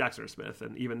 It's Jackson or Smith,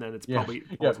 and even then, it's probably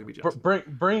going to be Jackson.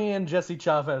 Bringing in Jesse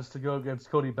Chavez to go against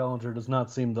Cody Bellinger does not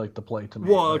seem like the play to me.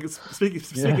 Well,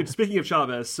 speaking of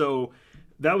Chavez, so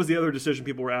that was the other decision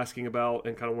people were asking about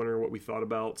and kind of wondering what we thought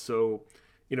about. So,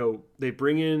 they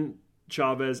bring in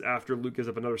Chavez after Luke gives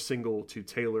up another single to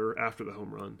Taylor after the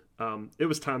home run. It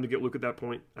was time to get Luke at that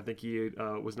point. I think he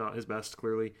was not his best,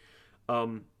 clearly.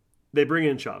 They bring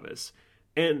in Chavez,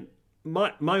 and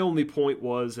my only point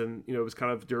was, and it was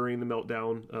kind of during the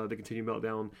meltdown, the continued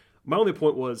meltdown. My only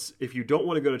point was, if you don't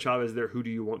want to go to Chavez there, who do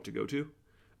you want to go to?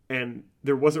 And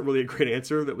there wasn't really a great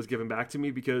answer that was given back to me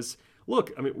because,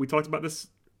 look, I mean, we talked about this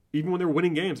even when they were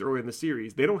winning games early in the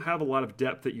series. They don't have a lot of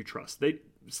depth that you trust.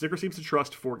 Sticker seems to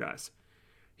trust 4 guys.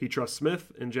 He trusts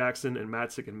Smith and Jackson and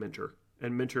Madsick and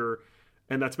Minter,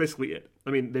 and that's basically it.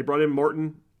 I mean, they brought in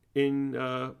Martin in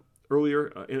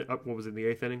earlier, what was it, in the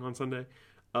 8th inning on Sunday?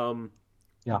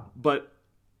 But,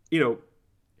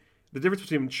 the difference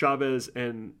between Chavez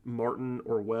and Martin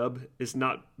or Webb is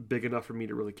not big enough for me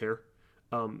to really care.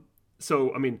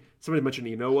 So, I mean, somebody mentioned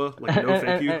Enoa, like, no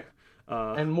thank you.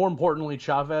 And more importantly,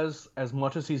 Chavez, as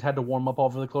much as he's had to warm up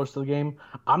over the course of the game,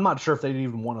 I'm not sure if they'd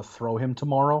even want to throw him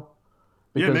tomorrow.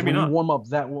 Because maybe when not. You warm up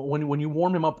when you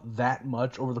warm him up that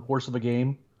much over the course of a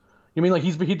game, you mean like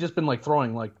he's just been like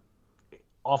throwing like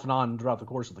off and on throughout the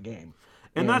course of the game.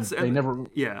 And that's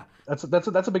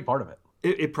a big part of it.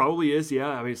 It probably is, yeah.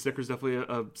 I mean, Sticker's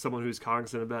definitely someone who's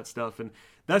cognizant of that stuff, and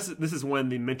this is when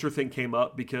the Minter thing came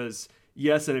up because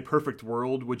yes, in a perfect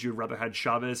world, would you rather had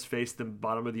Chavez face the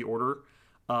bottom of the order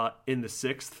in the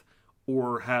 6th,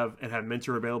 or have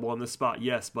Minter available on this spot?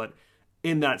 Yes, but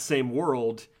in that same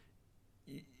world,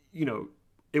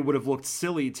 it would have looked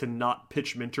silly to not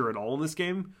pitch Minter at all in this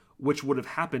game, which would have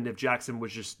happened if Jackson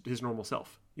was just his normal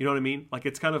self. You know what I mean? Like,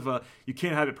 it's kind of you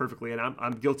can't have it perfectly, and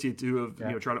I'm guilty too of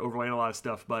trying to overanalyze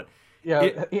stuff, but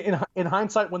in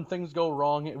hindsight, when things go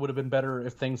wrong, it would have been better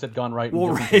if things had gone right.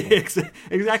 Well, right,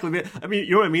 exactly. I mean,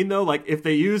 you know what I mean though? Like, if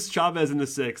they use Chavez in the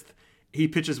 6th, he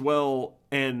pitches well,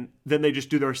 and then they just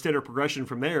do their standard progression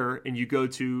from there, and you go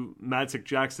to Madsick,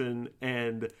 Jackson,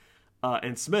 and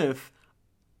Smith.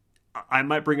 I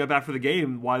might bring up after the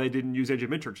game why they didn't use AJ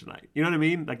Minter tonight. You know what I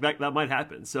mean? Like that might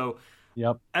happen. So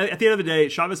at the end of the day,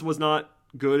 Chavez was not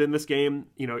good in this game.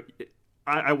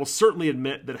 I will certainly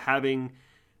admit that having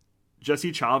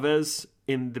Jesse Chavez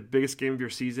in the biggest game of your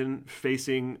season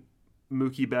facing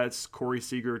Mookie Betts, Corey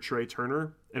Seager, Trey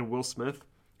Turner, and Will Smith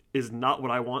is not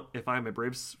what I want if I'm a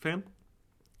Braves fan.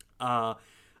 That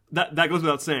goes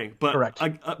without saying. But correct.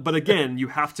 But again, you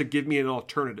have to give me an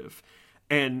alternative.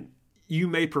 And you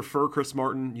may prefer Chris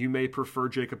Martin. You may prefer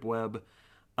Jacob Webb.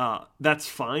 That's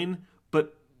fine.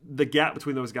 But the gap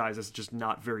between those guys is just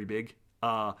not very big.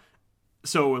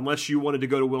 So unless you wanted to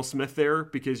go to Will Smith there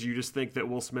because you just think that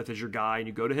Will Smith is your guy and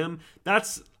you go to him,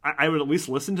 I would at least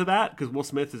listen to that, because Will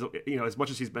Smith is, as much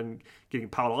as he's been getting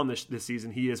piled on this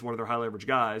season, he is one of their high leverage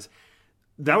guys.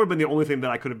 That would have been the only thing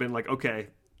that I could have been like, okay,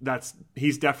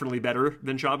 he's definitely better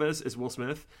than Chavez, is Will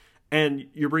Smith. And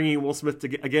you're bringing Will Smith to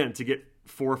get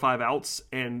 4 or 5 outs,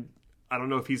 and I don't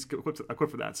know if he's equipped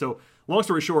for that. So long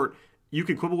story short, you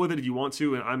can quibble with it if you want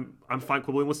to, and I'm fine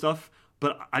quibbling with stuff,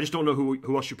 but I just don't know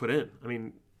who else you put in. I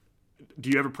mean, do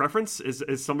you have a preference?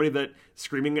 Is somebody that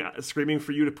screaming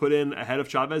for you to put in ahead of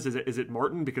Chavez? Is it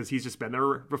Martin because he's just been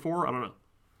there before? I don't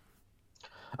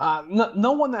know.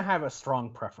 No one that I have a strong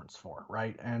preference for,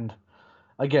 right? And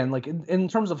again, like in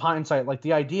terms of hindsight, like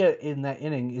the idea in that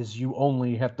inning is you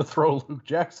only have to throw Luke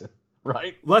Jackson,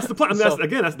 right? Well, that's the plan. I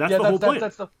mean, that's the whole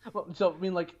plan. So I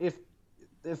mean, like if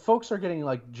folks are getting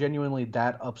like genuinely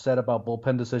that upset about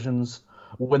bullpen decisions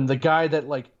when the guy that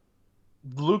like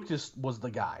Luke just was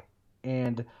the guy,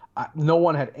 and no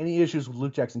one had any issues with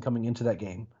Luke Jackson coming into that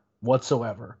game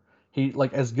whatsoever. He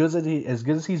like as good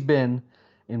as he's been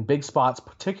in big spots,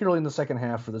 particularly in the second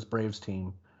half for this Braves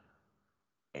team.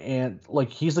 And like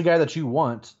he's the guy that you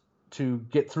want to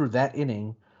get through that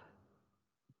inning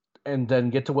and then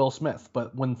get to Will Smith.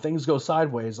 But when things go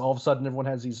sideways, all of a sudden everyone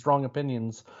has these strong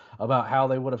opinions about how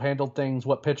they would have handled things,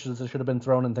 what pitches that should have been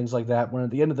thrown, and things like that. When at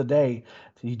the end of the day,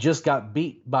 he just got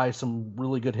beat by some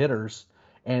really good hitters.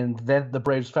 And then the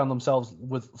Braves found themselves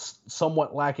with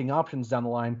somewhat lacking options down the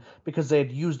line because they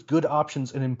had used good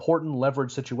options in important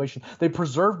leverage situations. They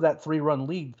preserved that 3-run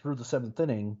lead through the 7th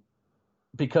inning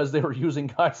because they were using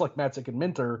guys like Matzik and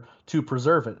Minter to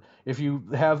preserve it. If you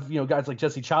have guys like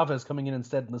Jesse Chavez coming in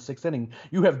instead in the 6th inning,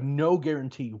 you have no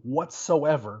guarantee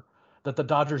whatsoever that the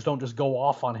Dodgers don't just go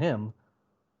off on him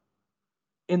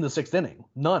in the 6th inning.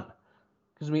 None.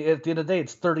 Because I mean, at the end of the day,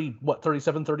 it's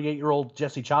 37, 38-year-old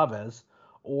Jesse Chavez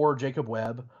or Jacob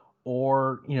Webb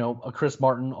or a Chris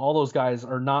Martin. All those guys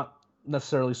are not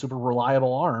necessarily super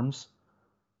reliable arms.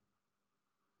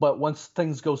 But once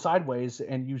things go sideways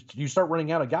and you start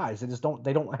running out of guys,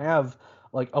 they don't have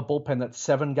like a bullpen that's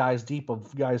 7 guys deep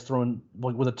of guys throwing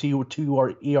like with a 2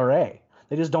 or ERA.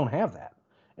 They just don't have that.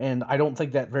 And I don't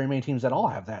think that very many teams at all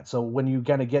have that. So when you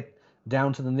kind of get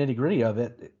down to the nitty-gritty of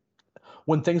it,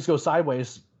 when things go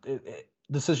sideways,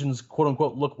 decisions quote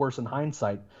unquote look worse in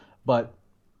hindsight, but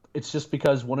it's just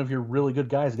because one of your really good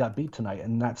guys got beat tonight,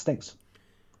 and that stinks.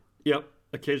 Yep.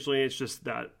 Occasionally, it's just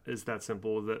that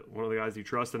simple, that one of the guys you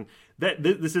trust. And that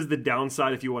this is the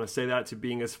downside, if you want to say that, to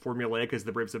being as formulaic as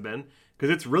the Braves have been. Because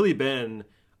it's really been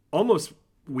almost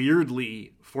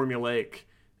weirdly formulaic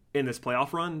in this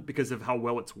playoff run because of how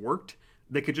well it's worked.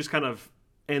 They could just kind of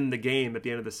end the game at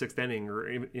the end of the 6th inning or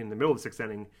in the middle of the 6th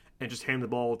inning and just hand the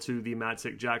ball to the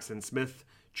Matzik, Jackson, Smith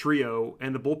trio.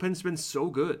 And the bullpen's been so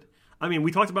good. I mean,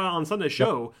 we talked about it on Sunday's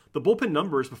show. Yep. The bullpen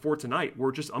numbers before tonight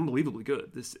were just unbelievably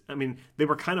good. They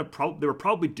were they were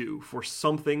probably due for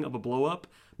something of a blow up.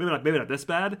 Maybe not this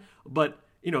bad, but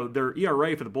their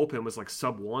ERA for the bullpen was like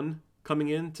sub-1 coming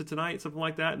into tonight, something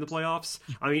like that in the playoffs.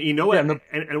 I mean, and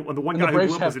the one guy who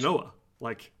blew up was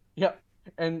Inoa.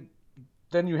 And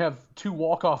then you have 2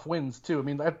 walk-off wins too. I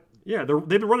mean, they've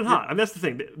been running hot. I mean, that's the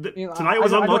thing. Tonight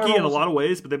was unlucky in a lot of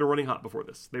ways, but they've been running hot before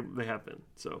this. They have been.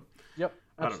 So. Yep,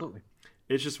 absolutely.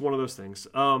 It's just one of those things.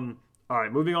 All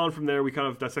right, moving on from there, we kind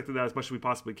of dissected that as much as we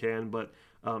possibly can, but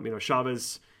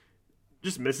Chavez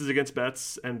just misses against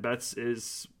Betts, and Betts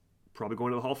is probably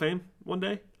going to the Hall of Fame one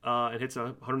day, and hits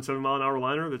a 107-mile-an-hour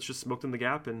liner that's just smoked in the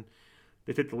gap, and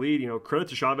they take the lead. Credit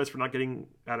to Chavez for not getting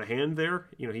out of hand there.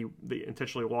 They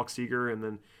intentionally walk Seager and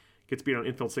then gets beat on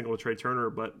infield single to Trey Turner,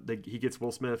 but he gets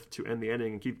Will Smith to end the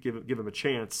inning and give him a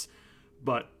chance.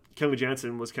 But Kenley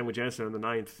Jansen was Kenley Jansen in the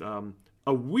 9th.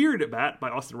 A weird at bat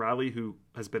by Austin Riley, who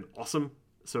has been awesome,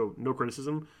 so no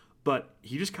criticism, but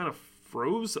he just kind of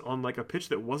froze on like a pitch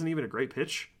that wasn't even a great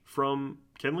pitch from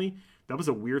Kenley. That was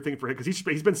a weird thing for him because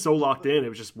he's been so locked in. It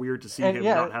was just weird to see him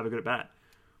not have a good at bat.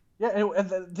 Yeah, and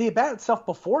the at bat itself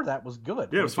before that was good.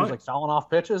 Yeah, it was fine. He was like fouling off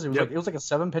pitches. It was like a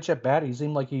 7-pitch at bat. He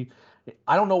seemed like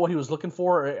I don't know what he was looking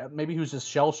for. Maybe he was just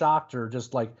shell shocked or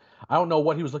just like I don't know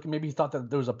what he was looking. Maybe he thought that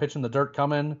there was a pitch in the dirt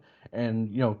coming, and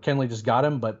Kenley just got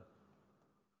him, but.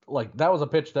 Like that was a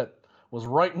pitch that was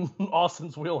right in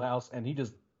Austin's wheelhouse, and he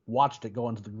just watched it go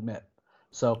into the mitt.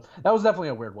 So that was definitely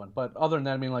a weird one. But other than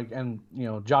that, I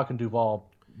mean, Jock and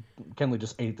Duvall, Kenley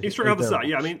just ate. He struck out the side.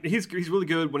 Yeah, I mean, he's really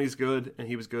good when he's good, and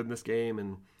he was good in this game.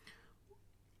 And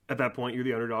at that point, you're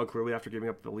the underdog clearly after giving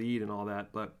up the lead and all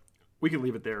that. But we can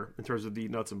leave it there in terms of the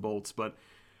nuts and bolts. But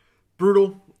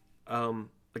brutal.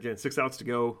 Again, 6 outs to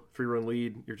go, 3-run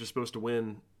lead. You're just supposed to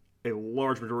win a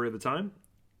large majority of the time.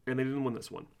 And they didn't win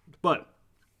this one. But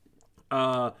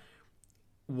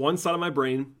one side of my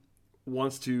brain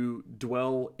wants to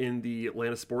dwell in the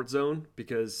Atlanta sports zone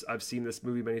because I've seen this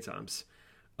movie many times.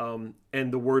 And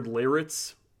the word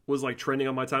Laritz was like trending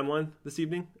on my timeline this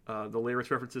evening. The Laritz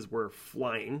references were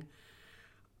flying.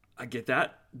 I get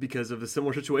that because of the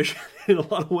similar situation in a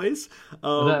lot of ways. There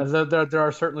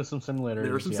are certainly some similarities.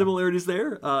 There are some similarities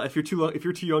there. If you're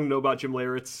too young to know about Jim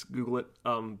Laritz, Google it.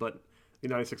 But the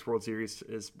 96 World Series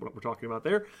is what we're talking about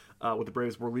there, with the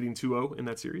Braves were leading 2-0 in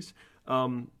that series.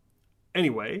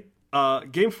 Anyway,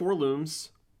 Game 4 looms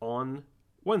on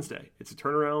Wednesday. It's a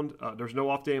turnaround. There's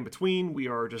no off day in between. We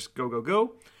are just go, go,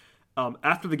 go.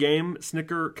 After the game,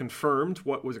 Snitker confirmed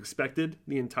what was expected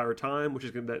the entire time, which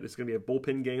is that it's going to be a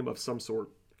bullpen game of some sort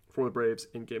for the Braves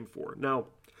in Game 4. Now,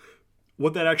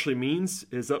 what that actually means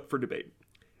is up for debate.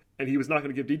 And he was not going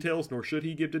to give details, nor should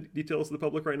he give details to the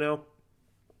public right now.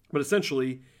 But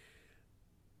essentially,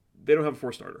 they don't have a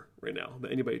 4-starter right now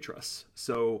that anybody trusts.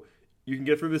 So you can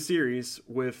get through the series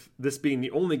with this being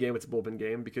the only game it's a bullpen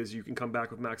game because you can come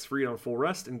back with Max Fried on full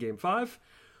rest in Game 5.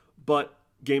 But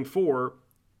Game 4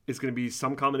 is going to be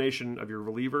some combination of your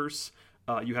relievers.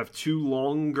 You have 2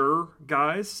 longer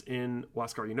guys in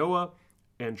Huascar Ynoa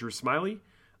and Drew Smyly.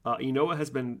 Ynoa has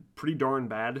been pretty darn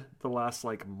bad the last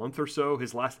month or so.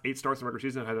 His last 8 starts in the regular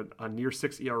season had a near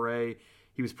 6 ERA.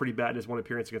 He was pretty bad in his one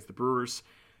appearance against the Brewers.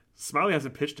 Smyly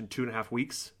hasn't pitched in 2.5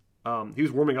 weeks. He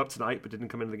was warming up tonight, but didn't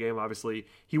come into the game, obviously.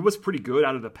 He was pretty good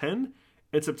out of the pen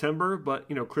in September, but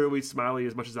clearly Smyly,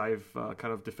 as much as I've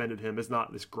kind of defended him, is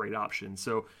not this great option.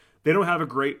 So they don't have a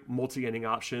great multi-inning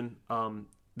option.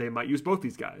 They might use both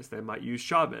these guys. They might use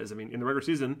Chavez. I mean, in the regular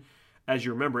season, as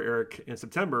you remember, Eric, in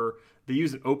September, they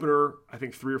used an opener, I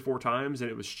think 3 or 4 times, and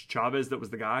it was Chavez that was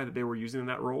the guy that they were using in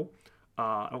that role.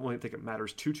 I don't really think it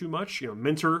matters too much.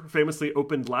 Minter famously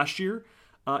opened last year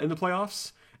in the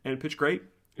playoffs and pitched great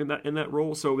in that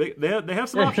role. So they have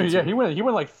some options. Yeah, he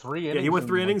went like 3 innings. Yeah, he went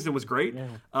 3 innings and was great.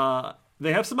 Yeah.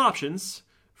 They have some options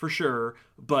for sure,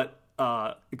 but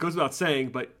it goes without saying.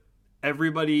 But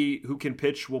everybody who can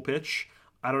pitch will pitch.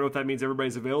 I don't know if that means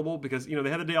everybody's available because they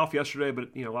had a day off yesterday, but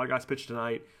a lot of guys pitched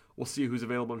tonight. We'll see who's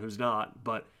available and who's not.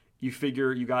 But you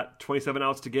figure you got 27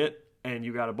 outs to get, and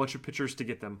you got a bunch of pitchers to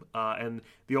get them. And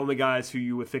the only guys who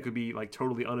you would think would be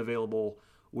totally unavailable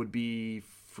would be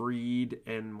Fried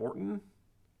and Morton.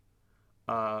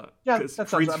 Yeah, that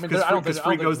sounds. I mean, because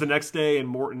Fried goes the next day and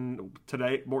Morton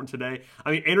today.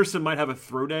 I mean, Anderson might have a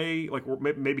throw day,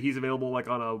 maybe he's available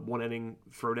on a 1-inning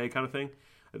throw day kind of thing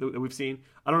that we've seen.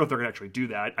 I don't know if they're going to actually do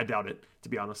that. I doubt it, to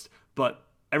be honest. But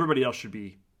everybody else should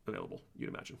be available, you'd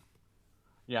imagine.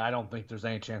 Yeah, I don't think there's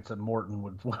any chance that Morton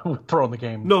would throw in the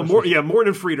game. No, Morton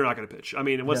and Fried are not going to pitch. I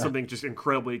mean, unless something just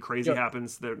incredibly crazy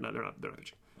happens, they're not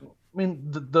pitching. I mean,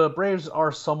 the Braves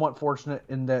are somewhat fortunate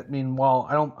in that. I mean, while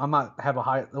I don't have the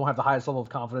highest level of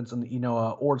confidence in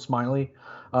Ynoa or Smyly,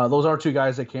 those are 2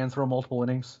 guys that can throw multiple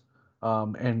innings.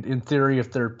 And in theory,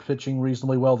 if they're pitching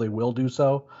reasonably well, they will do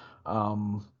so.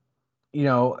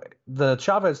 The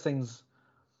Chavez things.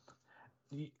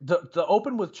 The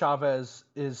open with Chavez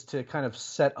is to kind of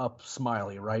set up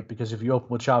Smyly, right? Because if you open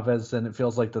with Chavez, then it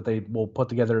feels like that they will put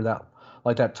together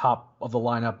that top of the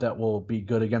lineup that will be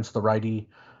good against the righty.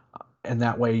 And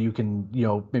that way you can,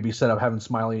 maybe set up having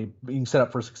Smyly being set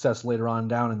up for success later on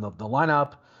down in the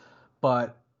lineup.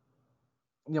 But,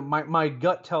 my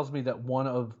gut tells me that one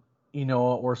of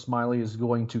Ynoa or Smyly is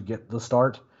going to get the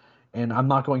start. And I'm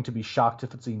not going to be shocked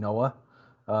if it's Ynoa.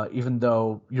 Even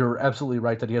though you're absolutely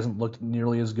right that he hasn't looked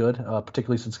nearly as good,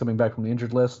 particularly since coming back from the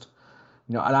injured list.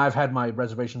 And I've had my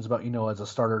reservations about as a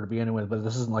starter to begin with, but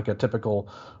this isn't a typical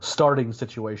starting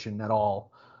situation at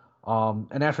all.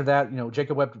 And after that,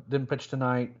 Jacob Webb didn't pitch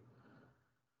tonight.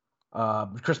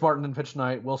 Chris Martin didn't pitch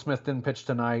tonight. Will Smith didn't pitch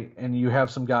tonight. And you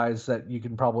have some guys that you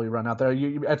can probably run out there.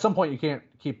 At some point, you can't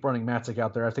keep running Matzik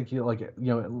out there. I think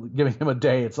giving him a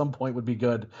day at some point would be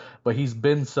good. But he's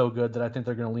been so good that I think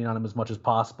they're going to lean on him as much as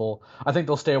possible. I think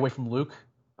they'll stay away from Luke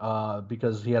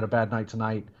because he had a bad night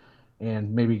tonight.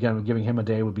 And maybe giving him a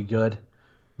day would be good.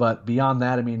 But beyond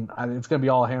that, I mean, it's going to be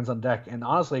all hands on deck. And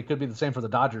honestly, it could be the same for the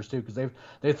Dodgers too, because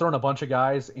they've thrown a bunch of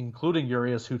guys, including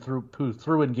Urias, who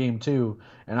threw in Game 2,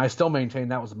 and I still maintain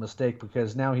that was a mistake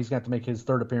because now he's going to have to make his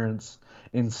 3rd appearance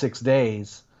in 6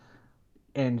 days.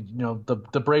 And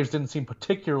the Braves didn't seem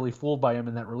particularly fooled by him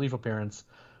in that relief appearance.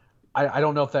 I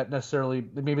don't know if that necessarily.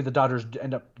 Maybe the Dodgers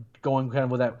end up going kind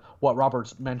of with that. What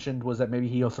Roberts mentioned was that maybe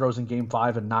he throws in Game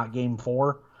 5 and not Game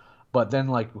 4. But then,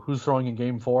 who's throwing in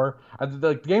Game 4?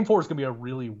 The Game 4 is going to be a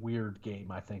really weird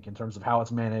game, I think, in terms of how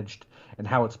it's managed and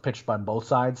how it's pitched by both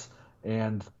sides.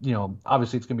 And,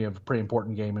 obviously it's going to be a pretty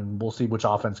important game, and we'll see which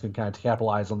offense can kind of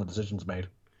capitalize on the decisions made.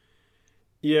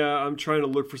 Yeah, I'm trying to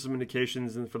look for some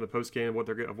indications for the postgame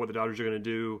of what the Dodgers are going to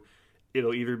do.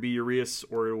 It'll either be Urias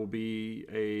or it will be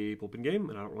a bullpen game,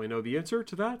 and I don't really know the answer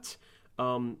to that.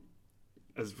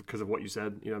 Because of what you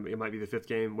said, it might be the 5th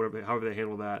game, however they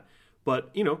handle that.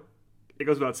 But, it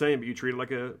goes without saying, but you treat it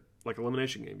like a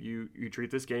elimination game. You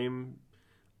treat this game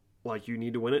like you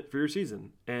need to win it for your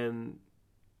season, and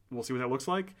we'll see what that looks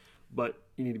like. But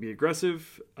you need to be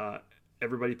aggressive.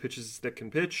 Everybody pitches that can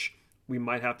pitch. We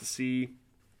might have to see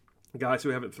guys who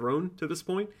haven't thrown to this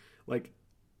point, like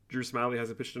Drew Smyly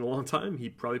hasn't pitched in a long time. He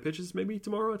probably pitches maybe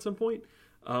tomorrow at some point.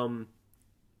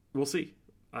 We'll see.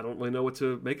 I don't really know what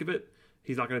to make of it.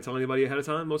 He's not going to tell anybody ahead of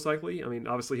time, most likely. I mean,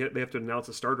 obviously they have to announce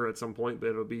a starter at some point, but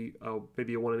it'll be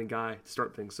maybe a one-inning guy to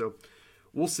start things. So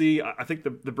we'll see. I think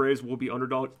the Braves will be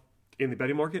underdog in the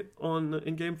betting market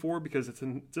in Game 4 because it's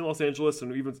in Los Angeles,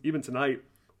 and even tonight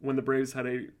when the Braves had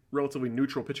a relatively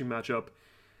neutral pitching matchup,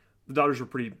 the Dodgers were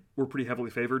pretty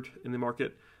heavily favored in the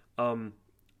market.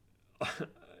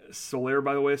 Soler,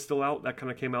 by the way, is still out. That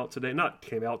kind of came out today. Not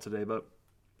came out today, but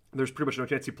there's pretty much no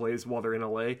chance he plays while they're in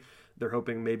LA. They're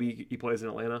hoping maybe he plays in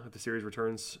Atlanta if the series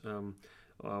returns.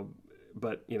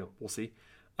 But, we'll see.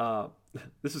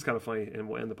 This is kind of funny, and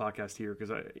we'll end the podcast here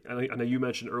because I know you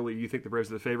mentioned earlier you think the Braves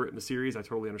are the favorite in the series. I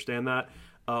totally understand that.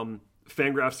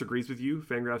 Fangraphs agrees with you.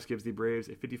 Fangraphs gives the Braves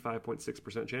a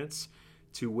 55.6% chance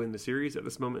to win the series at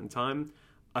this moment in time.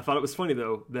 I thought it was funny,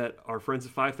 though, that our friends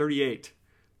at 538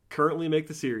 currently make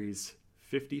the series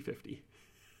 50-50.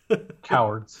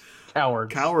 Cowards.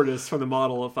 Cowardice from the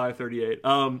model of 538.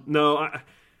 No, I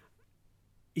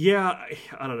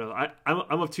don't know.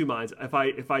 I'm of two minds.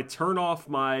 If I turn off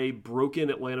my broken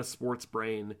Atlanta sports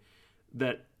brain,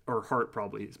 or heart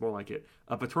probably is more like it.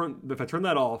 If I turn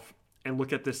that off and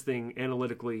look at this thing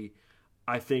analytically,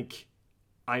 I think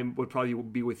I would probably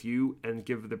be with you and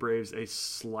give the Braves a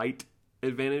slight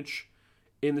advantage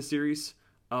in the series.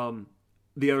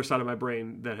 The other side of my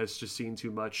brain that has just seen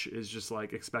too much is just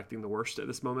like expecting the worst at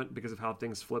this moment because of how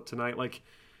things flipped tonight. Like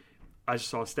I just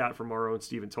saw a stat from our own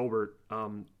Steven Tolbert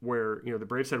where the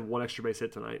Braves had one extra base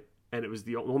hit tonight, and it was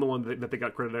the only one that they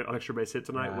got credited on extra base hit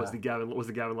tonight was the Gavin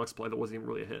Lux play that wasn't even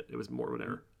really a hit. It was more of an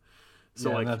error.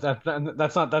 So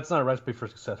that's not a recipe for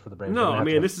success for the Braves. No, I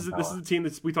mean this is a team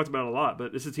we talked about a lot,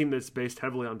 but this is a team that's based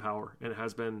heavily on power, and it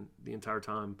has been the entire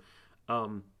time.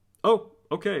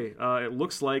 Okay. It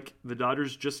looks like the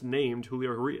Dodgers just named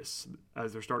Julio Urias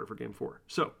as their starter for Game 4.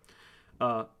 So,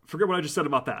 forget what I just said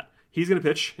about that. He's going to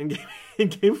pitch in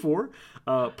Game 4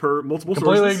 per multiple sources.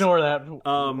 Completely ignore that.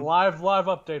 Live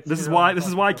updates. This is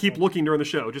why I keep looking during the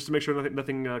show just to make sure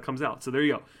nothing comes out. So there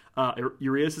you go.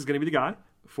 Urias is going to be the guy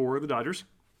for the Dodgers.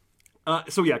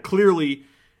 Clearly,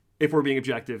 if we're being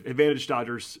objective, advantage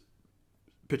Dodgers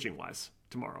pitching wise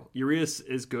tomorrow. Urias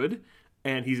is good.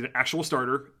 And he's an actual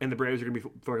starter, and the Braves are going to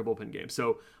be throwing a bullpen game.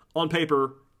 So, on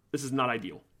paper, this is not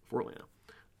ideal for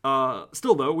Atlanta.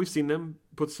 Still, though, we've seen them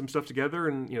put some stuff together,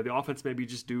 and the offense maybe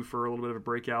just due for a little bit of a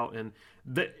breakout. And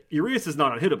Urias is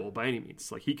not unhittable by any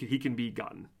means. Like he can be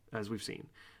gotten, as we've seen.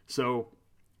 So,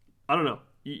 I don't know.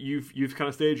 You've kind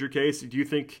of stated your case. Do you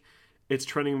think it's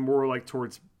trending more like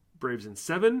towards Braves in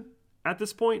 7 at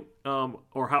this point,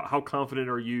 or how confident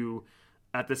are you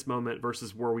at this moment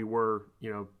versus where we were,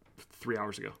 3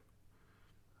 hours ago?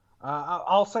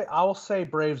 I'll say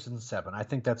Braves in 7. I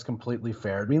think that's completely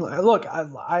fair. I mean, look,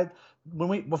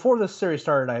 before this series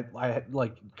started, I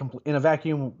like in a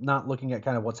vacuum, not looking at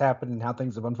kind of what's happened and how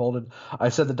things have unfolded. I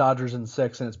said the Dodgers in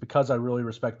 6, and it's because I really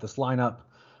respect this lineup.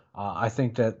 I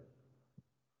think that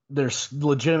they're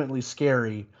legitimately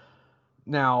scary.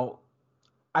 Now,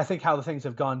 I think how the things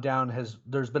have gone down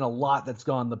there's been a lot that's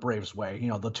gone the Braves' way.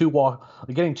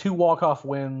 Getting 2 walk-off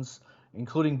wins,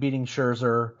 including beating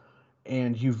Scherzer,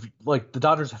 and the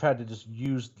Dodgers have had to just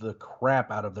use the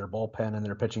crap out of their bullpen and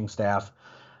their pitching staff.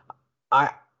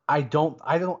 I think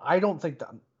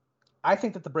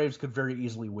that the Braves could very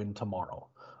easily win tomorrow,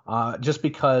 just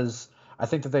because I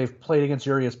think that they've played against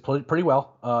Urias pretty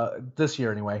well this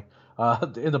year anyway.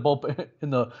 In the bullpen, in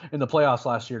the playoffs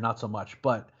last year, not so much,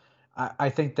 but I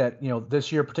think that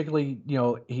this year particularly,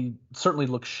 he certainly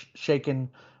looked shaken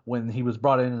when he was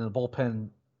brought in the bullpen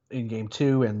in Game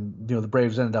 2, and the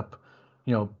Braves ended up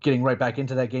getting right back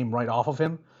into that game right off of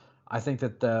him. I think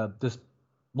that this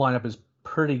lineup is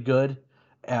pretty good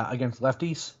against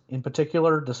lefties in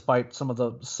particular, despite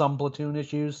some platoon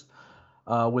issues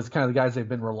with kind of the guys they've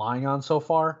been relying on so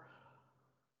far.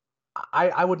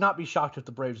 I would not be shocked if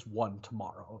the Braves won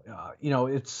tomorrow.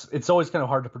 It's always kind of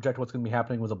hard to project what's going to be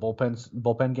happening with a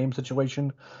bullpen game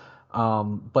situation,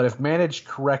 but if managed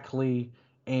correctly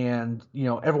and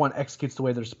everyone executes the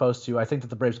way they're supposed to, I think that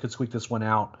the Braves could squeak this one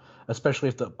out, especially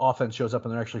if the offense shows up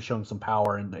and they're actually showing some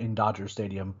power in Dodger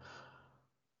Stadium.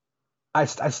 I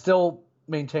still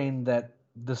maintain that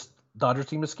this Dodgers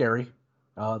team is scary,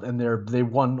 and they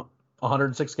won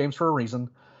 106 games for a reason,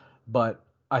 but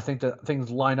I think that things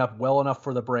line up well enough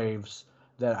for the Braves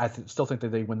that I still think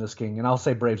that they win this game, and I'll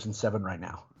say Braves in 7 right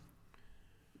now.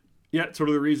 Yeah,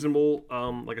 totally reasonable.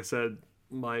 Like I said,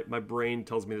 my brain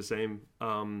tells me the same.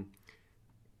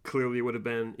 Clearly, it would have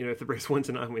been, if the Braves win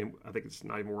tonight, I mean, I think it's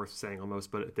not even worth saying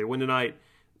almost, but if they win tonight,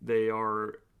 they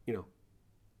are,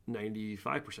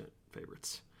 95%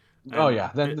 favorites. Oh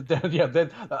And yeah,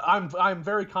 I'm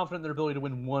very confident in their ability to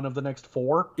win one of the next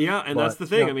four. yeah, and that's But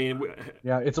the thing. I mean,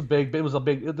 yeah, it was a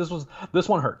big. This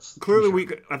one hurts. clearly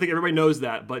I think everybody knows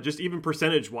that, but just even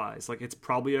percentage wise, like it's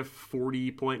probably a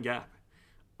 40-point gap,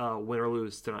 win or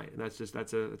lose tonight, and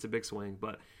that's a big swing.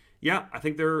 But yeah, I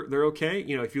think they're okay.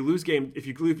 You know, if you lose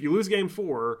game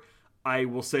 4, I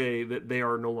will say that they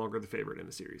are no longer the favorite in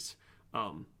the series.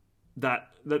 That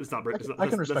is not I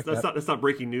can respect that. That's not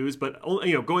breaking news, but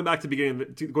you know, going back to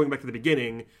the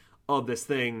beginning of this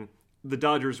thing, the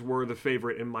Dodgers were the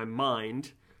favorite in my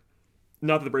mind.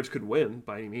 Not that the Braves could win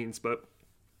by any means, but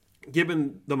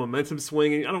given the momentum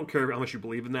swinging, I don't care how much you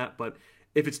believe in that, but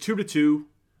if it's 2-2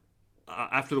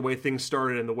 after the way things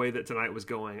started and the way that tonight was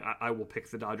going, I will pick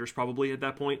the Dodgers probably at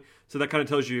that point. So that kind of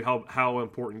tells you how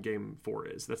important Game 4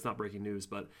 is. That's not breaking news,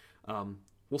 but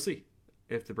we'll see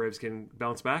if the Braves can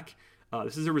bounce back.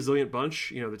 This is a resilient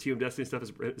bunch. You know, the Team of Destiny stuff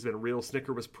has been real.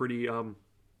 Snicker was pretty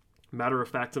matter of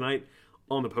fact tonight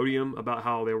on the podium about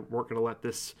how they weren't going to let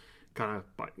this kind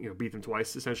of beat them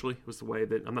twice. Essentially, was the way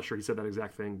that, I'm not sure he said that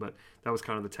exact thing, but that was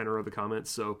kind of the tenor of the comments.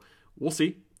 So we'll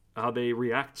see how they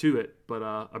react to it. But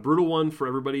a brutal one for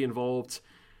everybody involved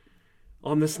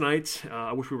on this night.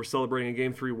 I wish we were celebrating a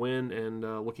Game 3 win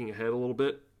and looking ahead a little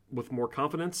bit with more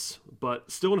confidence, but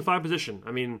still in a 5 position.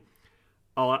 I mean,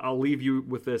 I'll leave you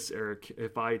with this, Eric.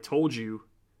 If I told you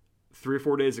 3 or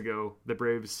 4 days ago the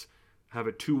Braves have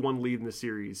a 2-1 lead in the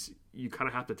series, you kind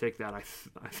of have to take that, I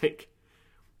think.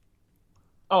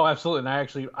 Oh, absolutely.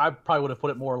 And I probably would have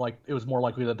put it more like it was more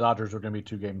likely the Dodgers were going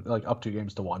to be up 2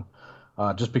 games to 1,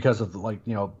 just because of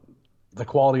the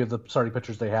quality of the starting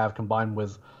pitchers they have combined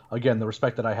with, again, the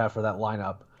respect that I have for that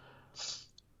lineup.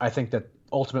 I think that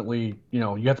ultimately,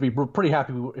 you have to be pretty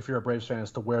happy if you're a Braves fan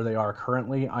as to where they are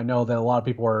currently. I know that a lot of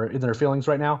people are in their feelings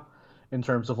right now in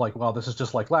terms of well, this is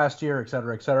just like last year, et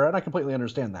cetera, et cetera. And I completely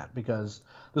understand that because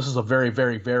this is a very,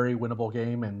 very, very winnable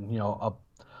game, and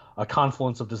a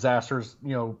confluence of disasters,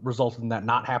 resulted in that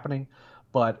not happening.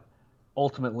 But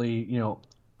ultimately,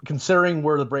 considering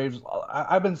where the Braves,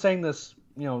 I've been saying this,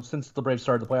 since the Braves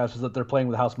started the playoffs, is that they're playing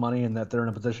with house money and that they're in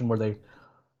a position where they,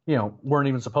 weren't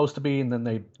even supposed to be. And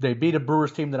then they beat a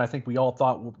Brewers team that I think we all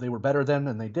thought they were better than,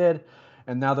 and they did.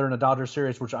 And now they're in a Dodgers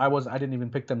series, which I didn't even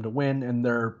pick them to win. And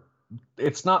they're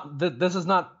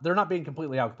not being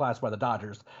completely outclassed by the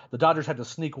Dodgers. The Dodgers had to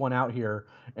sneak one out here,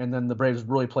 and then the Braves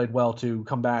really played well to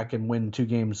come back and win 2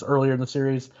 games earlier in the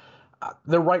series.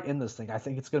 They're right in this thing. I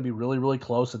think it's going to be really, really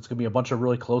close. It's going to be a bunch of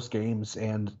really close games,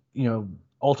 and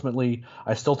ultimately,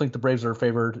 I still think the Braves are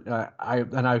favored. I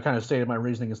kind of stated my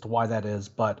reasoning as to why that is,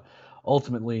 but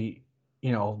ultimately,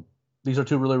 these are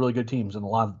 2 really, really good teams, and a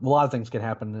lot of things can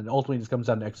happen, and ultimately, it just comes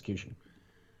down to execution.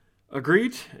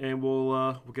 Agreed, and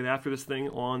we'll get after this thing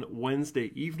on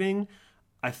Wednesday evening.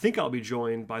 I think I'll be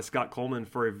joined by Scott Coleman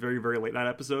for a very, very late night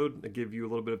episode to give you a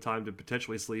little bit of time to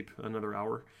potentially sleep another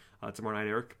hour tomorrow night,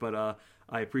 Eric. But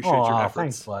I appreciate your efforts.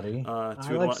 Thanks, buddy.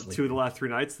 Two of the last 3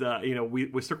 nights.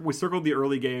 We circled the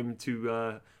early game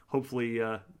to hopefully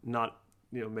not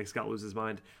make Scott lose his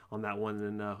mind on that one.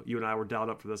 And you and I were dialed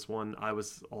up for this one. I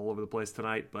was all over the place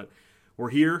tonight, but we're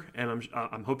here, and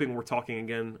I'm hoping we're talking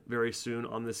again very soon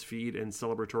on this feed in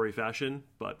celebratory fashion.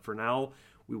 But for now,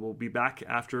 we will be back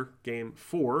after Game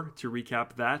 4 to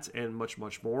recap that and much,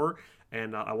 much more.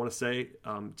 And I want to say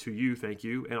to you, thank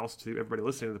you, and also to everybody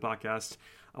listening to the podcast.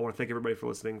 I want to thank everybody for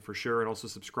listening for sure, and also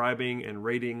subscribing and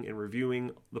rating and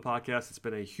reviewing the podcast. It's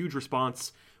been a huge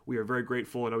response. We are very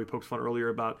grateful. I know we poked fun earlier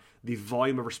about the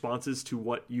volume of responses to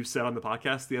what you said on the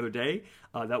podcast the other day.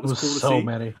 That was cool to see. So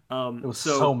many. It was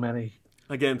so many.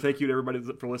 Again, thank you to everybody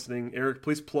for listening. Eric,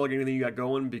 please plug anything you got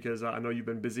going because I know you've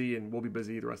been busy and we'll be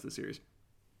busy the rest of the series.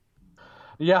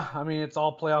 Yeah, I mean, it's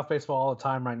all playoff baseball all the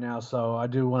time right now, so I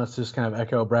do want to just kind of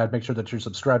echo Brad, make sure that you're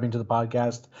subscribing to the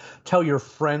podcast. Tell your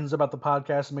friends about the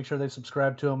podcast and make sure they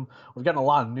subscribe to them. We've gotten a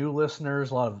lot of new listeners,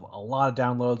 a lot of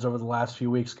downloads over the last few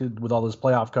weeks with all this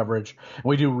playoff coverage, and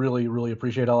we do really, really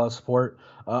appreciate all that support.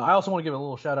 I also want to give a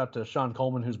little shout out to Sean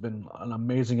Coleman, who's been an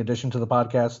amazing addition to the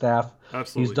podcast staff.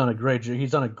 Absolutely. He's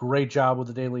done a great job with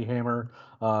the Daily Hammer,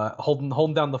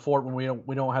 holding down the fort when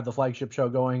we don't have the flagship show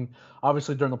going.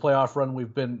 Obviously, during the playoff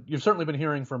run, you've certainly been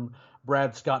hearing from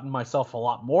Brad, Scott, and myself a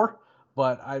lot more.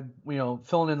 But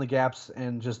filling in the gaps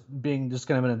and just kind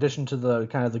of an addition to the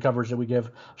kind of the coverage that we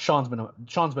give. Sean's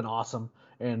been awesome.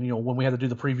 And when we had to do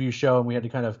the preview show and we had to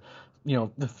kind of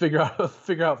figure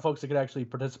out folks that could actually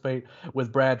participate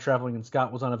with Brad traveling and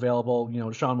Scott was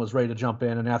unavailable. Sean was ready to jump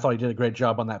in, and I thought he did a great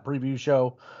job on that preview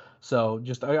show. So I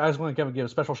just want to give a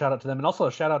special shout out to them, and also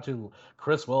a shout out to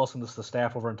Chris Willis and the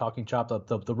staff over in Talking Chop.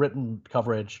 The written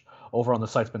coverage over on the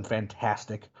site's been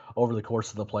fantastic over the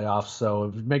course of the playoffs.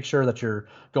 So make sure that you're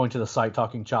going to the site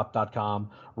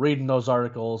talkingchop.com, reading those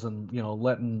articles, and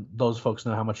letting those folks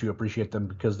know how much you appreciate them,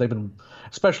 because they've been,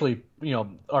 especially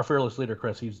our fearless leader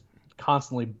Chris. He's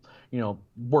constantly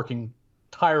working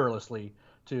tirelessly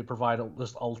to provide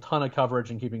just a ton of coverage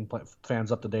and keeping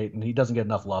fans up to date, and he doesn't get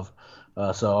enough love.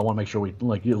 So I want to make sure we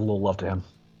give a little love to him.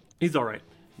 He's all right.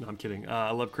 No, I'm kidding.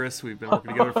 I love Chris. We've been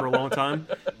working together for a long time.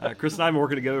 Chris and I have been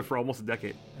working together for almost a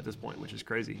decade at this point, which is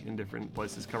crazy, in different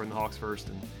places, covering the Hawks first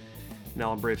and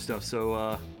now on Brave stuff.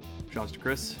 So shouts to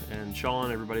Chris and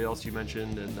Sean, everybody else you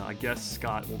mentioned, and I guess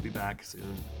Scott will be back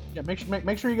soon. Yeah,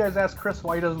 make sure you guys ask Chris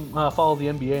why he doesn't follow the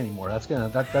NBA anymore. That's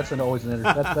always an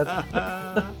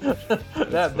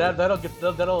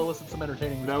that'll elicit some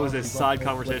entertaining. That was a side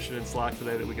conversation in Slack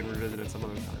today that we can revisit at some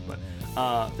other time. But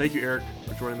thank you, Eric,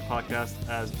 for joining the podcast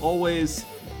as always.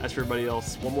 As for everybody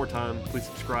else, one more time, please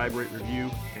subscribe, rate, review,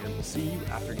 and we'll see you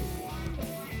after game.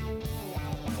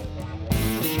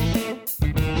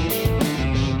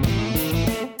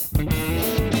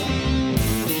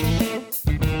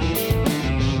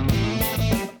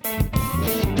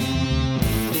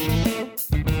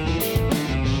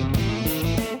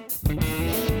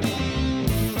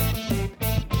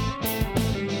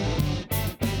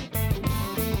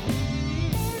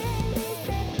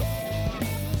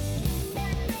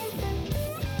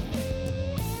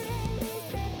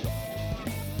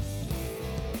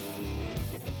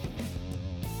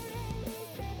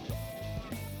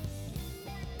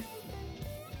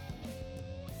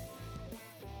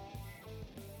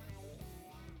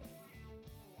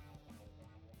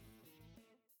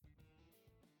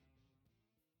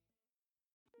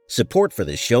 Support for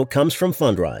this show comes from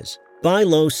Fundrise. Buy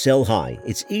low, sell high.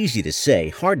 It's easy to say,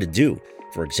 hard to do.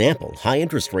 For example, high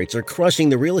interest rates are crushing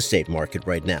the real estate market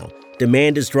right now.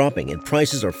 Demand is dropping and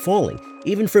prices are falling,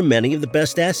 even for many of the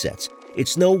best assets.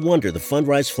 It's no wonder the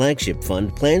Fundrise Flagship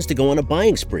Fund plans to go on a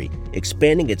buying spree,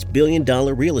 expanding its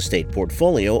billion-dollar real estate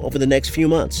portfolio over the next few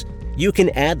months. You can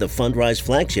add the Fundrise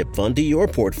Flagship Fund to your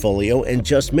portfolio in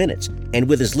just minutes, and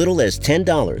with as little as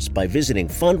 $10 by visiting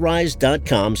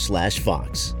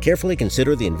fundrise.com/Fox. Carefully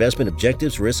consider the investment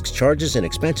objectives, risks, charges, and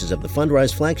expenses of the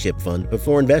Fundrise Flagship Fund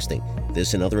before investing.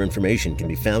 This and other information can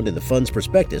be found in the fund's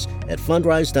prospectus at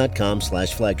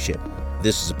fundrise.com/flagship.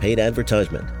 This is a paid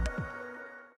advertisement.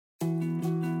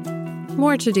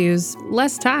 More to-dos,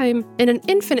 less time, and an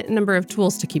infinite number of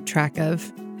tools to keep track of.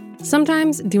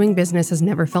 Sometimes doing business has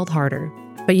never felt harder,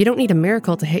 but you don't need a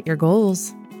miracle to hit your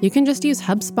goals. You can just use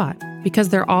HubSpot, because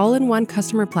their all-in-one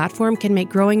customer platform can make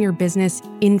growing your business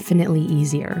infinitely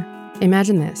easier.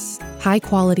 Imagine this: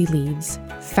 high-quality leads,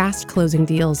 fast closing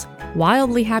deals,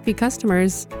 wildly happy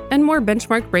customers, and more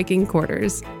benchmark-breaking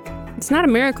quarters. It's not a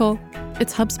miracle,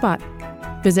 it's HubSpot.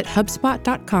 Visit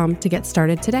HubSpot.com to get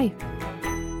started today.